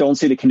thing and don't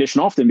see the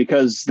condition often,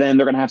 because then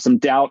they're going to have some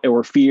doubt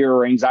or fear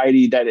or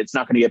anxiety that it's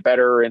not going to get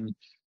better and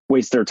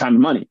waste their time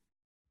and money.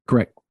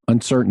 Correct.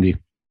 Uncertainty.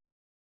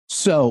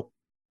 So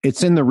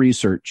it's in the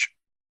research.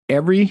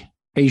 Every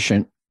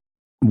patient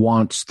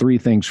wants 3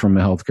 things from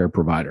a healthcare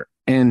provider.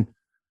 And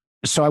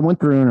so I went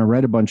through and I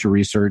read a bunch of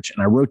research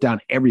and I wrote down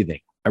everything.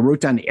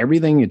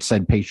 It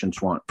said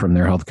patients want from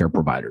their healthcare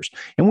providers.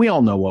 And we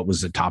all know what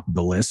was the top of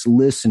the list: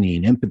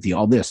 listening, empathy,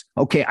 all this.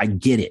 Okay, I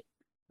get it.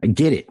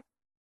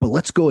 But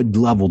let's go a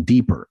level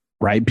deeper,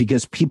 right?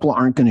 Because people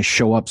aren't going to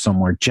show up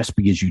somewhere just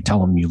because you tell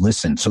them you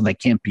listen. So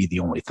that can't be the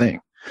only thing.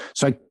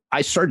 So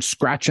I started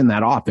scratching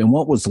that off. And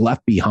what was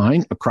left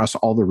behind across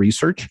all the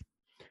research,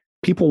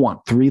 people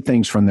want 3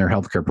 things from their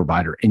healthcare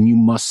provider, and you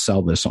must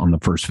sell this on the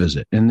first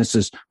visit. And this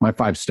is my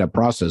 5-step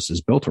process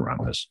is built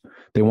around this.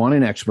 They want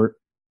an expert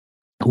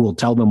who will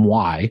tell them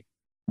why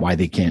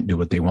they can't do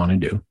what they want to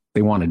do.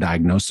 They want a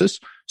diagnosis.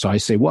 So I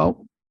say,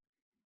 well,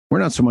 we're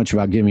not so much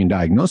about giving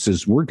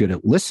diagnosis. We're good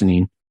at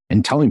listening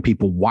and telling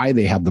people why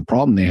they have the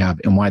problem they have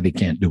and why they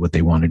can't do what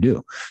they want to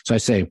do. So I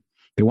say,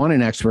 they want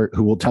an expert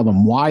who will tell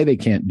them why they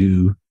can't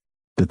do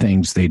the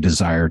things they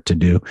desire to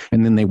do.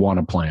 And then they want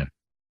a plan.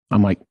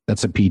 I'm like,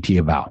 that's a PT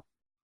eval.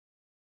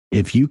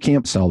 If you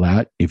can't sell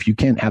that, if you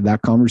can't have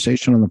that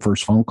conversation on the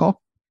first phone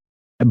call,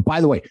 and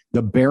by the way,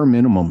 the bare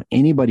minimum,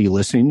 anybody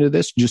listening to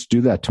this, just do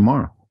that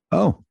tomorrow.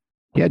 Oh,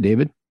 yeah,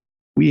 David,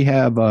 we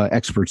have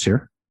experts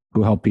here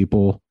who help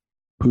people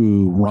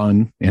who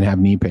run and have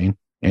knee pain.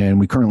 And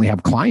we currently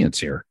have clients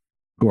here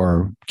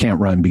who can't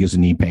run because of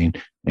knee pain.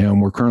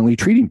 And we're currently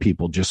treating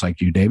people just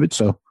like you, David.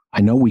 So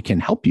I know we can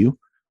help you.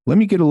 Let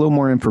me get a little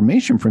more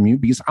information from you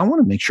because I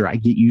want to make sure I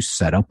get you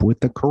set up with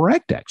the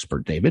correct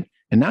expert, David.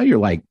 And now you're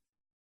like,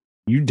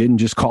 you didn't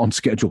just call and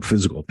schedule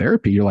physical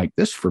therapy. You're like,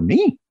 this for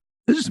me.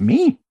 This is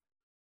me.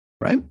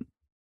 Right.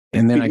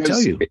 And then I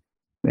tell you,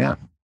 yeah.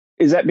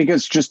 Is that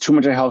because just too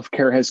much of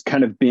healthcare has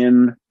kind of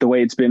been the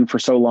way it's been for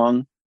so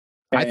long?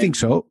 I think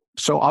so.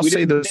 So I'll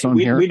say this on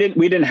here. We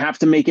didn't have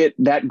to make it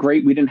that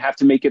great. We didn't have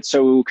to make it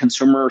so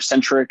consumer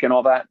centric and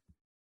all that.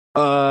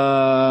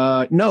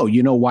 No,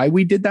 you know why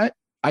we did that?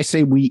 I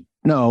say we're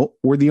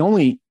the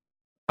only,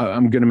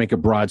 I'm going to make a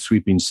broad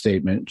sweeping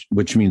statement,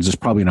 which means it's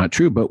probably not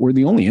true, but we're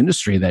the only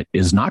industry that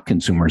is not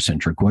consumer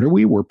centric. What are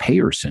we? We're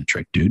payer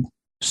centric, dude.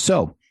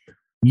 So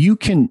you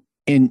can,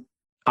 and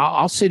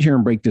I'll sit here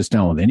and break this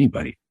down with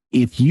anybody.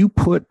 If you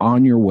put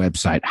on your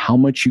website how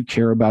much you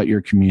care about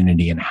your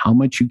community and how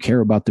much you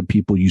care about the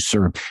people you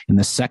serve, and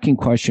the second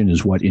question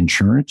is, what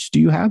insurance do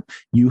you have?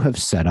 You have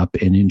set up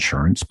an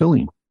insurance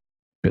billing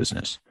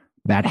business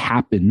that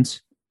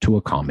happens to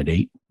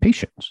accommodate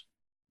patients.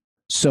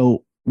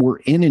 So we're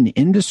in an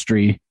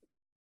industry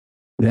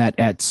that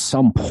at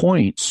some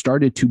point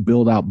started to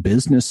build out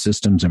business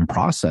systems and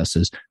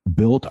processes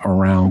built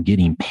around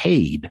getting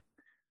paid.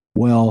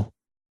 Well,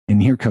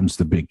 and here comes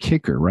the big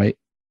kicker, right?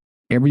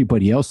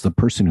 Everybody else, the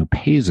person who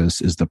pays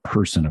us is the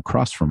person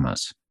across from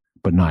us,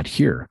 but not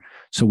here.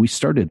 So we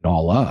started it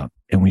all up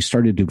and we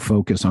started to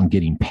focus on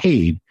getting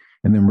paid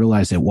and then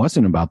realized it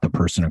wasn't about the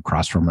person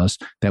across from us,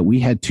 that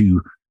we had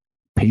to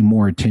pay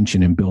more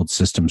attention and build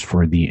systems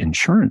for the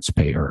insurance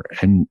payer.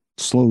 And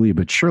slowly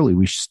but surely,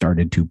 we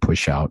started to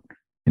push out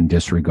and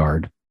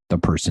disregard the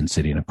person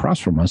sitting across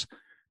from us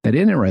that,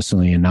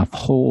 interestingly enough,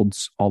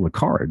 holds all the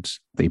cards.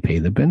 They pay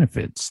the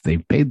benefits.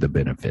 They've paid the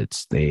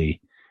benefits.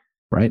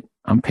 Right?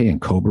 I'm paying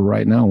Cobra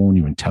right now. I won't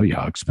even tell you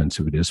how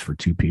expensive it is for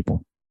two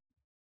people.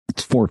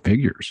 It's 4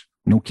 figures.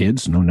 No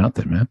kids, no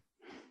nothing, man.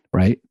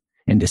 Right?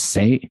 And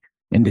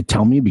to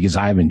tell me because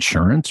I have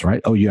insurance,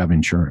 right? Oh, you have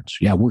insurance.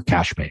 Yeah, we're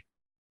cash pay.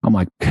 I'm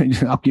like,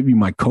 I'll give you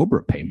my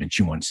Cobra payments.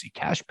 You want to see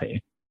cash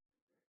pay?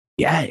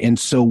 Yeah. And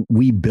so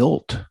we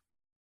built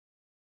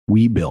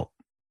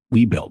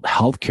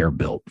healthcare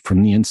built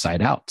from the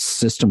inside out,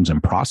 systems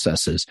and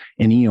processes,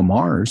 and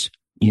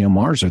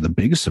EMRs are the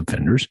biggest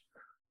offenders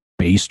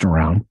based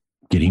around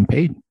getting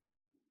paid.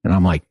 And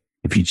I'm like,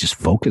 if you just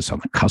focus on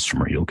the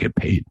customer, you'll get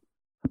paid.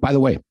 By the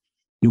way,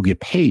 you'll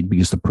get paid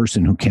because the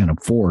person who can't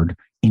afford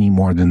any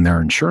more than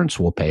their insurance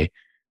will pay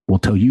will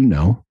tell you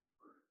no.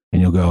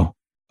 And you'll go,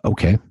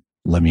 okay,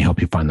 let me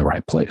help you find the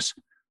right place.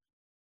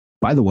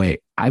 By the way,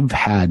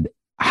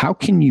 how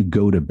can you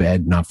go to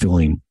bed not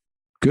feeling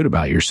good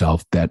about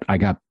yourself that I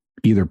got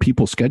either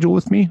people scheduled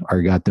with me or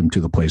I got them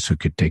to the place who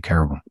could take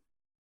care of them?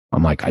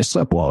 I'm like, I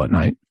slept well at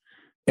night.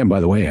 And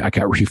by the way, I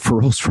got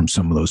referrals from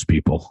some of those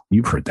people.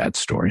 You've heard that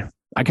story.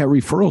 I got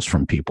referrals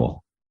from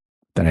people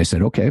that I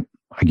said, okay,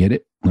 I get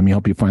it. Let me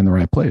help you find the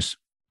right place.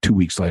 2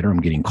 weeks later, I'm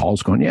getting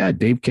calls going, yeah,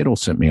 Dave Kittle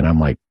sent me. And I'm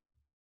like,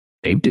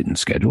 Dave didn't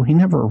schedule. He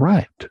never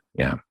arrived.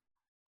 Yeah.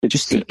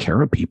 Just take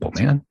care of people,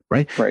 man.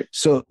 Right.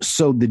 So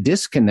the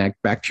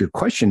disconnect, back to your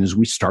question, is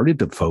we started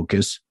to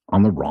focus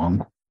on the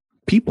wrong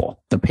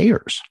people, the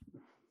payers,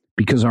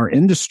 because our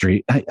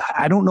industry,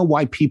 I don't know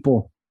why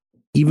people,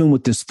 even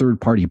with this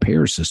third party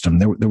payer system,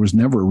 there was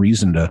never a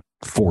reason to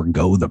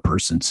forego the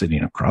person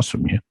sitting across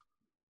from you,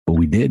 but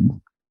we did.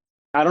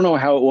 I don't know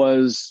how it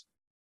was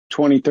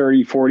 20,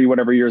 30, 40,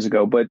 whatever years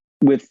ago, but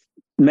with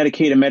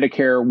Medicaid and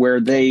Medicare, where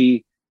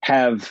they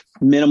have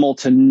minimal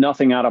to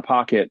nothing out of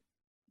pocket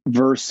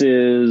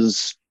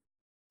versus,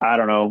 I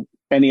don't know,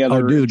 any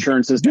other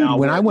insurances now.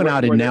 When I went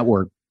out in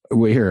network,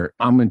 here,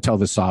 I'm going to tell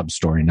the sob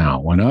story now.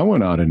 When I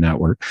went out in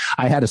network,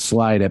 I had a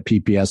slide at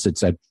PPS that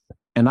said,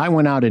 and I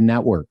went out in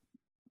network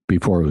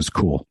before it was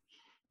cool.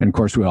 And of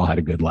course, we all had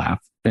a good laugh.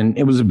 And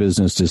it was a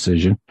business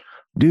decision.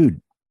 Dude,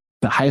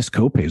 the highest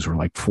copays were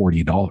like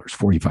 $40,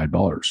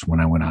 $45 when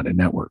I went out in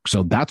network.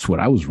 So that's what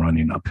I was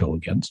running uphill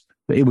against.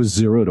 It was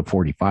 0 to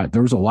 45.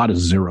 There was a lot of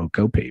 0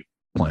 copay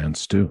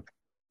plans too,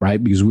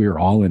 right? Because we were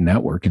all in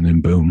network and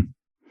then boom.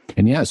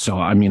 And yeah, so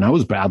I mean, I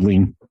was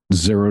battling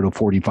 0 to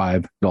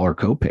 $45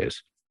 copays.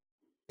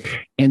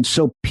 And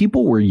so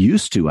people were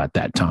used to at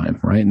that time,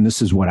 right? And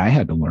this is what I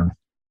had to learn.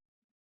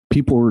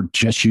 People were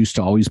just used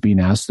to always being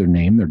asked their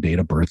name, their date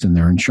of birth, and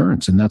their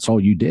insurance. And that's all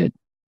you did.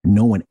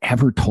 No one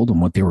ever told them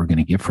what they were going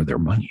to get for their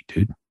money,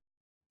 dude.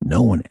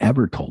 No one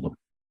ever told them,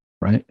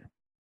 right?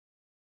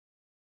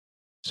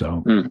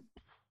 So,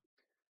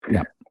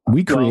 yeah,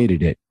 we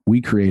created it.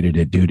 We created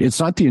it, dude. It's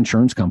not the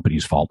insurance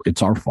company's fault.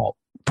 It's our fault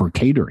for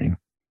catering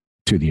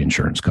to the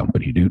insurance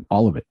company, dude.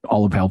 All of it,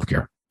 all of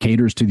healthcare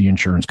caters to the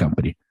insurance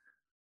company,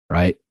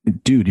 right?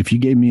 Dude, if you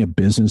gave me a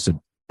business that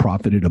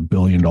profited $1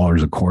 billion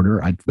a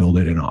quarter, I'd build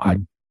it in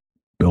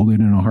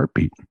a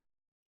heartbeat.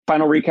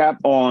 Final recap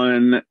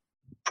on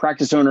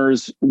practice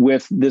owners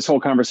with this whole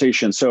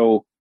conversation.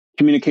 So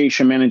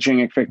communication,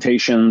 managing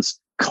expectations,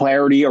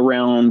 clarity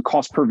around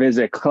cost per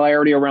visit,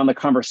 clarity around the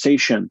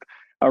conversation,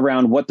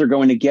 around what they're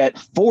going to get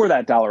for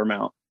that dollar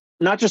amount.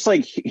 Not just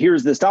like,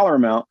 here's this dollar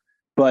amount,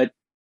 but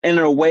in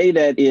a way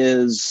that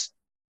is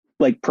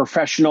like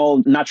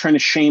professional, not trying to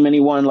shame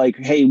anyone. Like,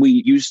 hey,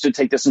 we used to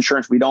take this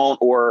insurance, we don't,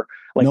 or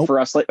like for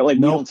us, like we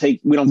don't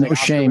take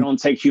Oscar, we don't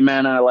take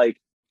Humana. Like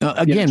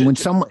again, when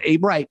someone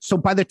right. So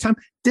by the time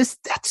that's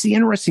the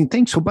interesting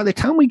thing. So by the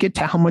time we get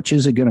to how much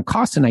is it going to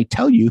cost, and I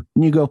tell you,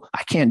 and you go,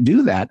 I can't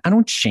do that. I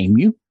don't shame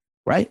you,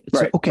 right? It's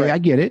like, okay, I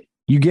get it.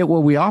 You get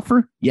what we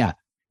offer, yeah.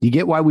 You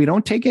get why we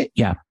don't take it,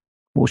 yeah.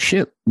 Well,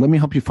 shit. Let me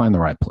help you find the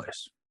right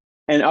place.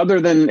 And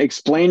other than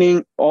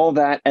explaining all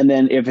that, and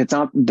then if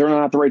they're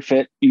not the right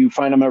fit, you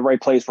find them at the right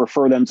place,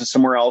 refer them to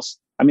somewhere else.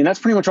 I mean, that's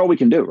pretty much all we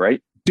can do,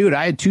 right? Dude,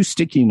 I had 2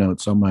 sticky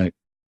notes on my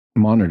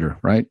monitor,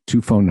 right?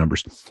 2 phone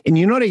numbers. And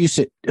you know what I used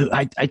to,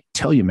 I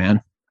tell you,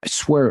 man, I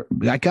swear,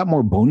 I got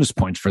more bonus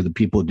points for the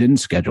people who didn't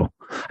schedule.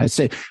 I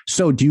said,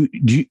 so do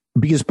you,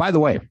 because by the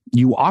way,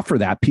 you offer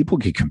that, people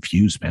get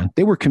confused, man.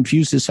 They were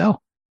confused as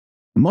hell.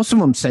 Most of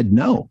them said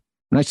no.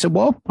 And I said,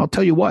 well, I'll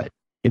tell you what,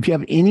 if you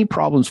have any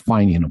problems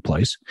finding a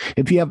place,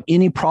 if you have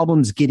any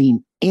problems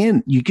getting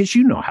in, because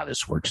you know how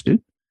this works,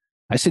 dude.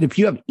 I said, if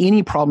you have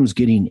any problems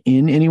getting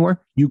in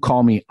anywhere, you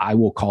call me. I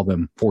will call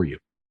them for you.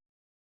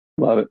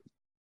 Love it.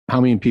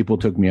 How many people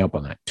took me up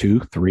on that?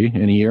 2, 3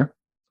 in a year?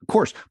 Of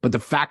course. But the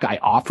fact I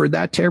offered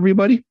that to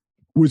everybody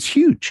was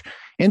huge.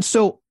 And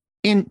so,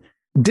 and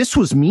this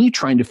was me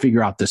trying to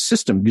figure out the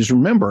system, because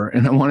remember,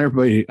 and I want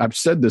everybody, I've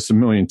said this a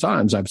million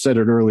times. I've said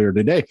it earlier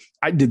today.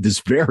 I did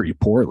this very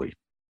poorly.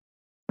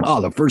 Oh,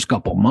 the first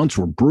couple of months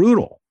were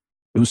brutal.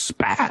 It was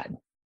bad.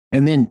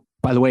 And then,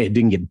 by the way, it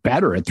didn't get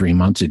better at 3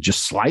 months. It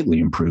just slightly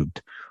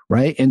improved.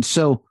 Right. And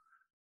so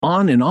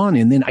on and on.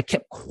 And then I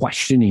kept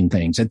questioning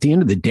things. At the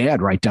end of the day,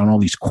 I'd write down all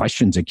these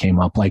questions that came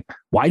up. Like,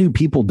 why do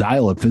people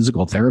dial a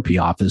physical therapy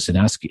office and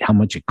ask how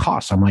much it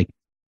costs? I'm like,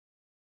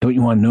 don't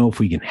you want to know if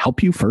we can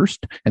help you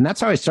first? And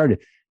that's how I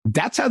started.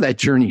 That's how that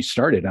journey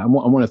started. I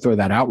want to throw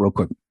that out real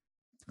quick.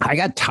 I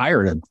got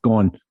tired of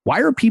going,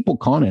 why are people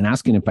calling and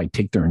asking if I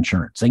take their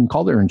insurance? They can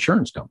call their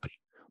insurance company.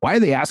 Why are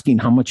they asking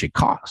how much it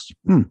costs?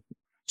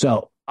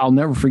 So I'll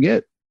never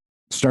forget,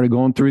 started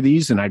going through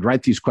these and I'd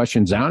write these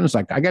questions down. It's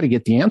like, I got to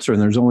get the answer.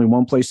 And there's only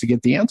one place to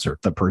get the answer,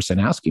 the person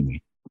asking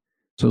me.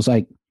 So it's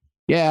like,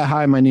 yeah,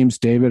 hi, my name's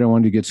David. I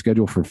wanted to get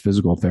scheduled for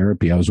physical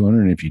therapy. I was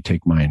wondering if you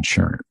take my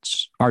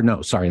insurance. Or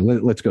no, sorry,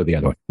 let's go the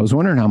other way. I was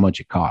wondering how much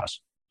it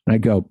costs. And I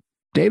go,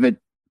 David,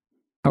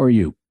 how are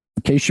you?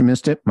 In case you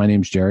missed it, my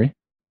name's Jerry.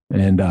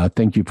 And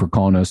thank you for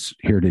calling us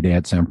here today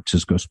at San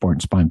Francisco Sport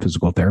and Spine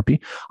Physical Therapy.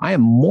 I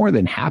am more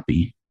than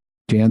happy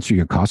to answer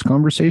your cost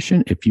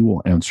conversation if you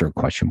will answer a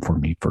question for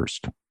me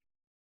first.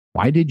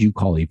 Why did you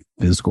call a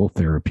physical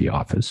therapy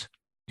office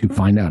to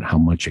find out how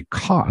much it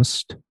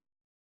cost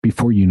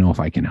before you know if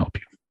I can help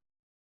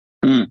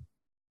you?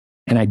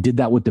 And I did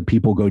that with the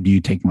people go, do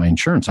you take my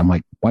insurance? I'm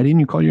like, why didn't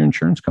you call your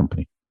insurance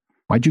company?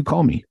 Why'd you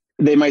call me?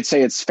 They might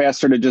say it's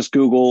faster to just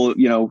Google,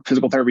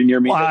 physical therapy near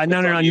me. Well,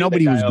 no.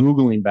 Nobody was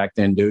Googling back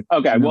then, dude.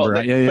 Okay. Well,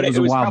 it was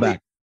a while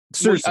back.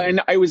 Seriously.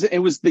 It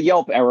was the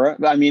Yelp era.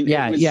 I mean,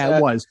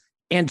 it was.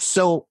 And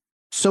so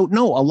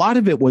no, a lot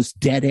of it was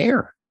dead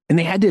air, and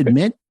they had to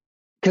admit,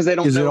 because they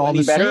don't is know it all any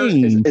the better?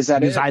 same? Is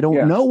that because it? I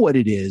don't know what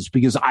it is,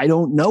 because I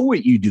don't know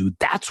what you do.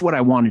 That's what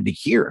I wanted to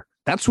hear.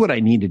 That's what I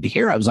needed to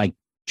hear. I was like,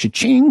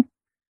 cha-ching.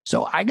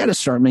 So I got to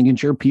start making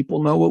sure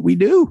people know what we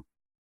do.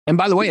 And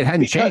by the way, it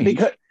hadn't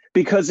changed.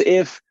 Because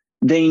if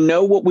they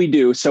know what we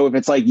do, so if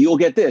it's like, you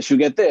get this, you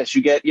get,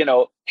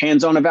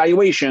 hands-on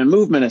evaluation,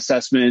 movement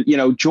assessment,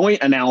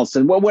 joint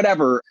analysis,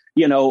 whatever,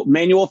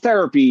 manual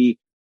therapy,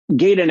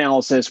 gait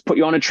analysis, put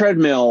you on a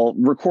treadmill,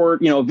 record,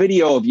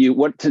 video of you,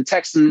 what to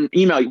text and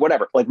email you,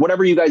 whatever, like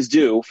whatever you guys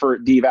do for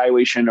the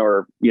evaluation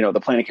or, the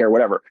plan of care,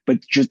 whatever, but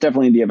just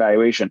definitely the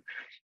evaluation.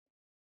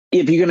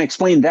 If you can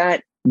explain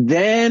that,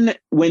 then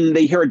when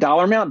they hear a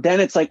dollar amount, then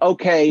it's like,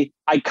 okay,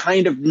 I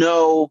kind of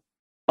know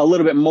a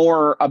little bit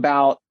more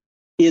about,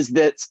 is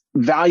that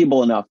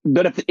valuable enough?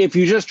 But if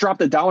you just drop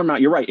the dollar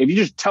amount, you're right. If you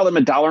just tell them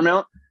a dollar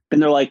amount, then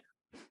they're like,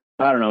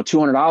 I don't know,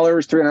 $200,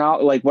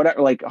 $300, like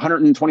whatever, like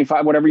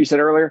 125, whatever you said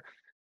earlier,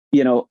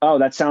 oh,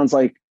 that sounds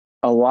like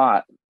a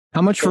lot.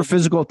 How much for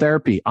physical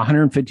therapy?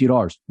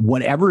 $150.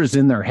 Whatever is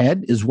in their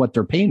head is what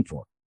they're paying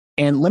for.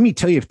 And let me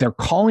tell you, if they're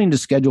calling to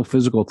schedule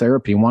physical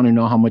therapy and want to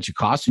know how much it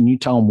costs, and you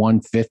tell them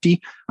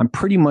 150, I'm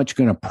pretty much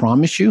going to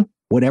promise you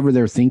whatever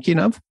they're thinking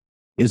of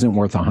isn't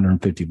worth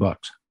 $150.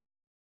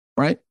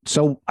 Right?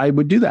 So I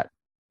would do that.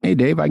 Hey,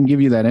 Dave, I can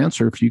give you that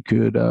answer if you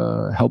could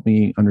help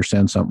me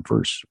understand something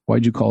first.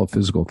 Why'd you call a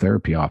physical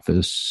therapy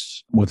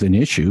office with an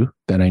issue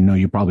that I know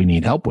you probably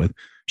need help with?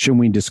 Shouldn't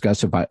we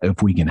discuss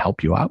if we can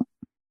help you out?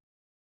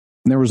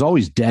 And there was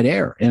always dead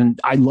air. And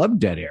I love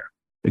dead air.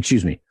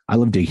 Excuse me. I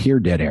love to hear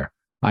dead air.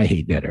 I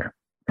hate dead air.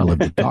 I love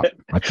to talk.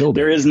 I feel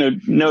there is no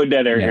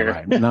dead air here.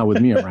 Right. Not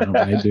with me around.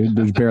 Right?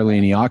 There's barely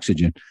any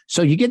oxygen.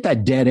 So you get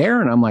that dead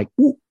air and I'm like,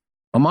 ooh,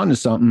 I'm onto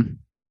something.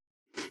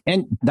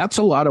 And that's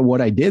a lot of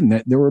what I did.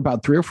 And there were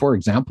about 3 or 4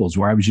 examples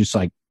where I was just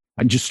like,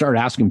 I just started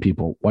asking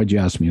people, why'd you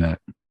ask me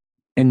that?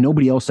 And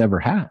nobody else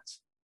ever has.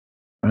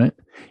 Right.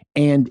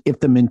 And if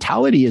the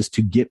mentality is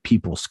to get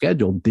people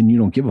scheduled, then you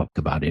don't give up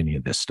about any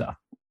of this stuff.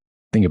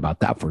 Think about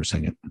that for a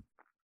second.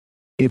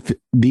 If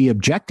the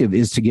objective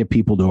is to get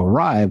people to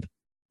arrive,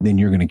 then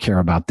you're going to care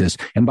about this.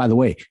 And by the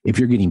way, if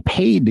you're getting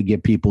paid to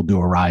get people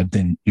to arrive,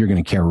 then you're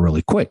going to care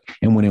really quick.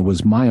 And when it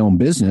was my own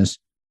business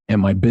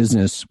and my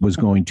business was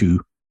going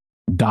to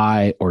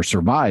die or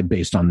survive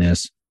based on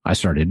this, I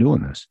started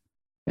doing this.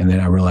 And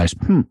then I realized,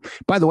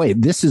 by the way,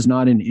 this is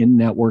not an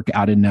in-network,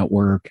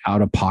 out-of-network,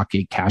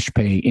 out-of-pocket, cash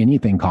pay,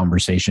 anything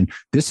conversation.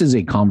 This is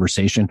a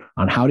conversation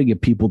on how to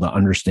get people to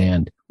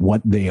understand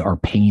what they are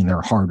paying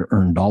their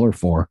hard-earned dollar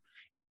for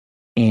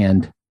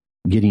and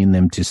getting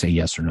them to say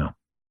yes or no.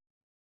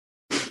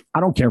 I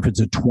don't care if it's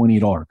a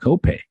 $20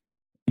 copay.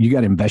 You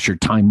got to invest your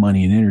time,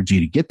 money, and energy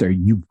to get there.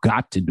 You've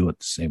got to do it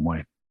the same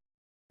way.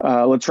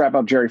 Let's wrap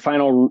up, Jerry.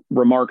 Final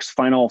remarks,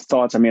 final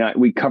thoughts. I mean,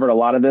 we covered a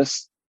lot of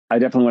this. I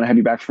definitely want to have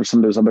you back for some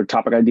of those other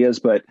topic ideas,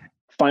 but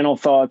final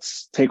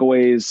thoughts,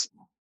 takeaways,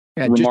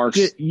 remarks.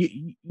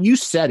 You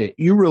said it.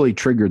 You really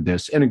triggered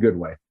this in a good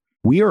way.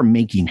 We are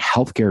making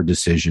healthcare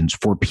decisions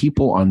for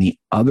people on the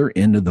other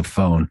end of the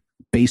phone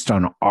based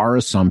on our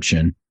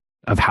assumption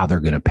of how they're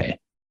going to pay.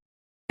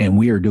 And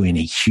we are doing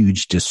a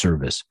huge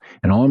disservice.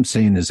 And all I'm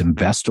saying is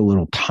invest a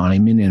little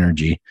time and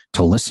energy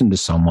to listen to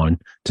someone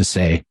to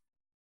say,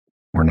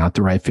 we're not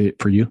the right fit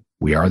for you.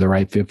 We are the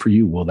right fit for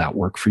you. Will that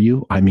work for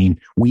you? I mean,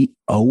 we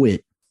owe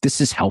it.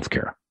 This is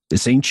healthcare.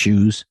 This ain't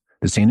shoes.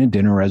 This ain't a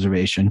dinner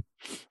reservation.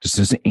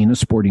 This ain't a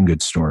sporting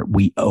goods store.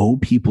 We owe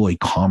people a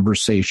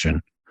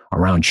conversation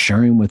around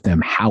sharing with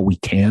them how we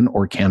can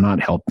or cannot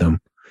help them,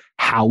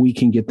 how we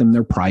can get them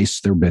their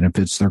price, their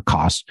benefits, their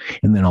costs,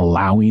 and then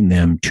allowing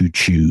them to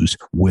choose,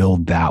 will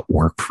that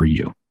work for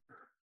you?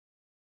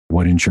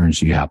 What insurance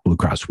do you have? Blue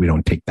Cross. We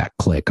don't take that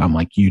click. I'm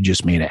like, you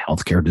just made a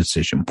healthcare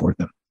decision for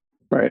them.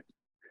 Right.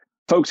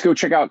 Folks, go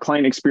check out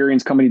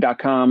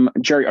clientexperiencecompany.com.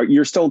 Jerry,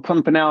 you're still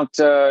pumping out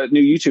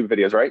new YouTube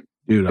videos, right?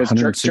 Dude,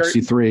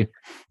 163.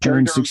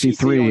 Jerry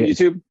 163 on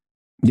YouTube.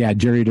 Yeah,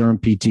 Jerry Durham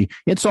PT.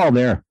 It's all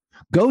there.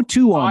 Go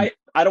to I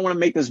don't want to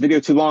make this video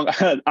too long.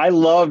 I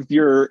loved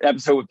your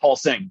episode with Paul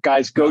Singh.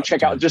 Guys, go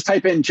check out. Just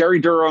type in Jerry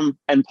Durham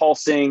and Paul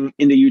Singh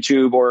into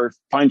YouTube or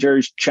find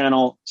Jerry's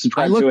channel.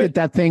 Subscribe to it. I looked at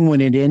that thing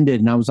when it ended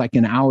and I was like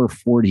an hour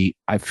 40.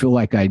 I feel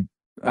like I've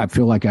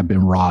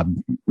been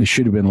robbed. It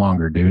should have been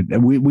longer, dude.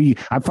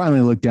 I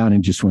finally looked down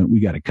and just went, we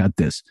got to cut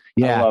this.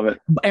 Yeah. I love it.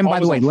 And by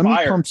the way, let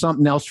me pump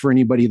something else for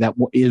anybody that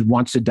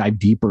wants to dive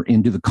deeper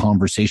into the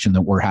conversation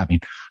that we're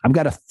having. I've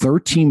got a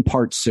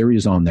 13-part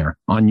series on there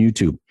on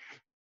YouTube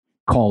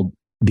called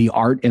The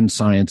Art and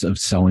Science of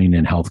Selling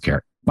in Healthcare.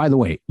 By the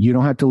way, you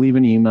don't have to leave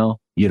an email.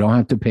 You don't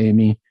have to pay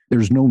me.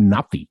 There's no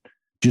nothing.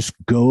 Just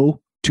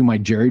go to my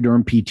Jerry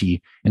Durham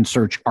PT and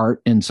search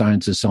Art and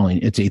Science of Selling.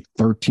 It's a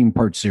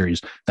 13-part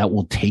series that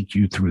will take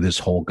you through this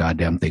whole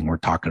goddamn thing we're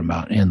talking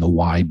about and the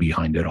why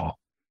behind it all.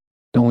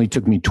 It only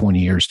took me 20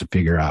 years to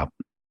figure out.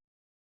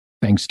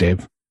 Thanks,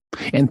 Dave.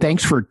 And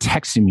thanks for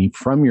texting me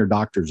from your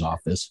doctor's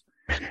office.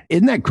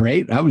 Isn't that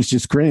great? I was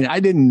just grinning.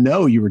 I didn't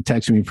know you were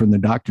texting me from the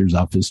doctor's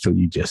office till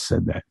you just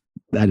said that.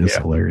 That is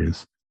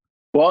hilarious.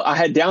 Well, I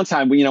had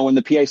downtime, when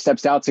the PA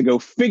steps out to go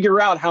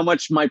figure out how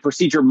much my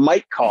procedure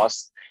might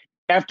cost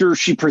after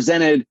she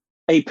presented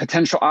a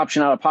potential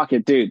option out of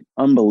pocket. Dude,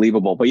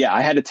 unbelievable. But yeah, I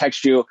had to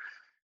text you.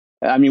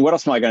 I mean, what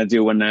else am I going to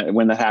do when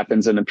that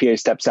happens and the PA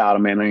steps out?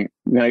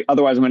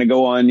 Otherwise I'm going to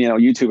go on,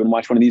 YouTube and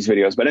watch one of these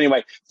videos. But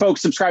anyway,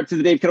 folks, subscribe to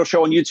the Dave Kittle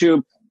Show on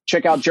YouTube.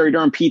 Check out Jerry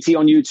Durham PT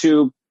on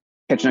YouTube.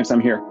 Catch you next time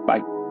here.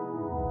 Bye.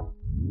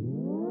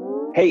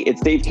 Hey,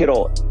 it's Dave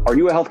Kittle. Are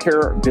you a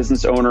healthcare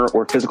business owner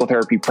or physical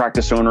therapy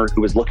practice owner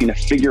who is looking to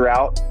figure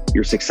out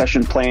your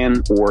succession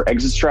plan or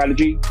exit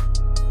strategy?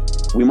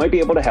 We might be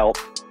able to help.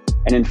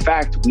 And in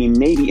fact, we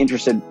may be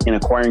interested in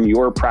acquiring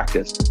your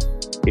practice.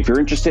 If you're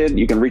interested,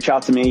 you can reach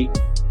out to me.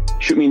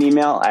 Shoot me an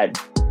email at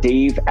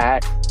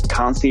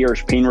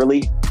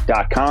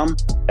dave@conciergepainrelief.com.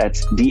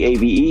 That's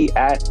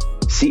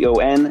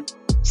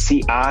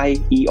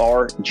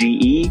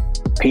DAVE@CONCIERGE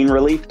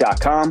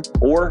painrelief.com,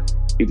 or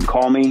you can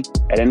call me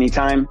at any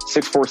time,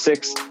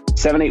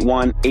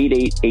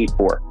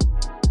 646-781-8884.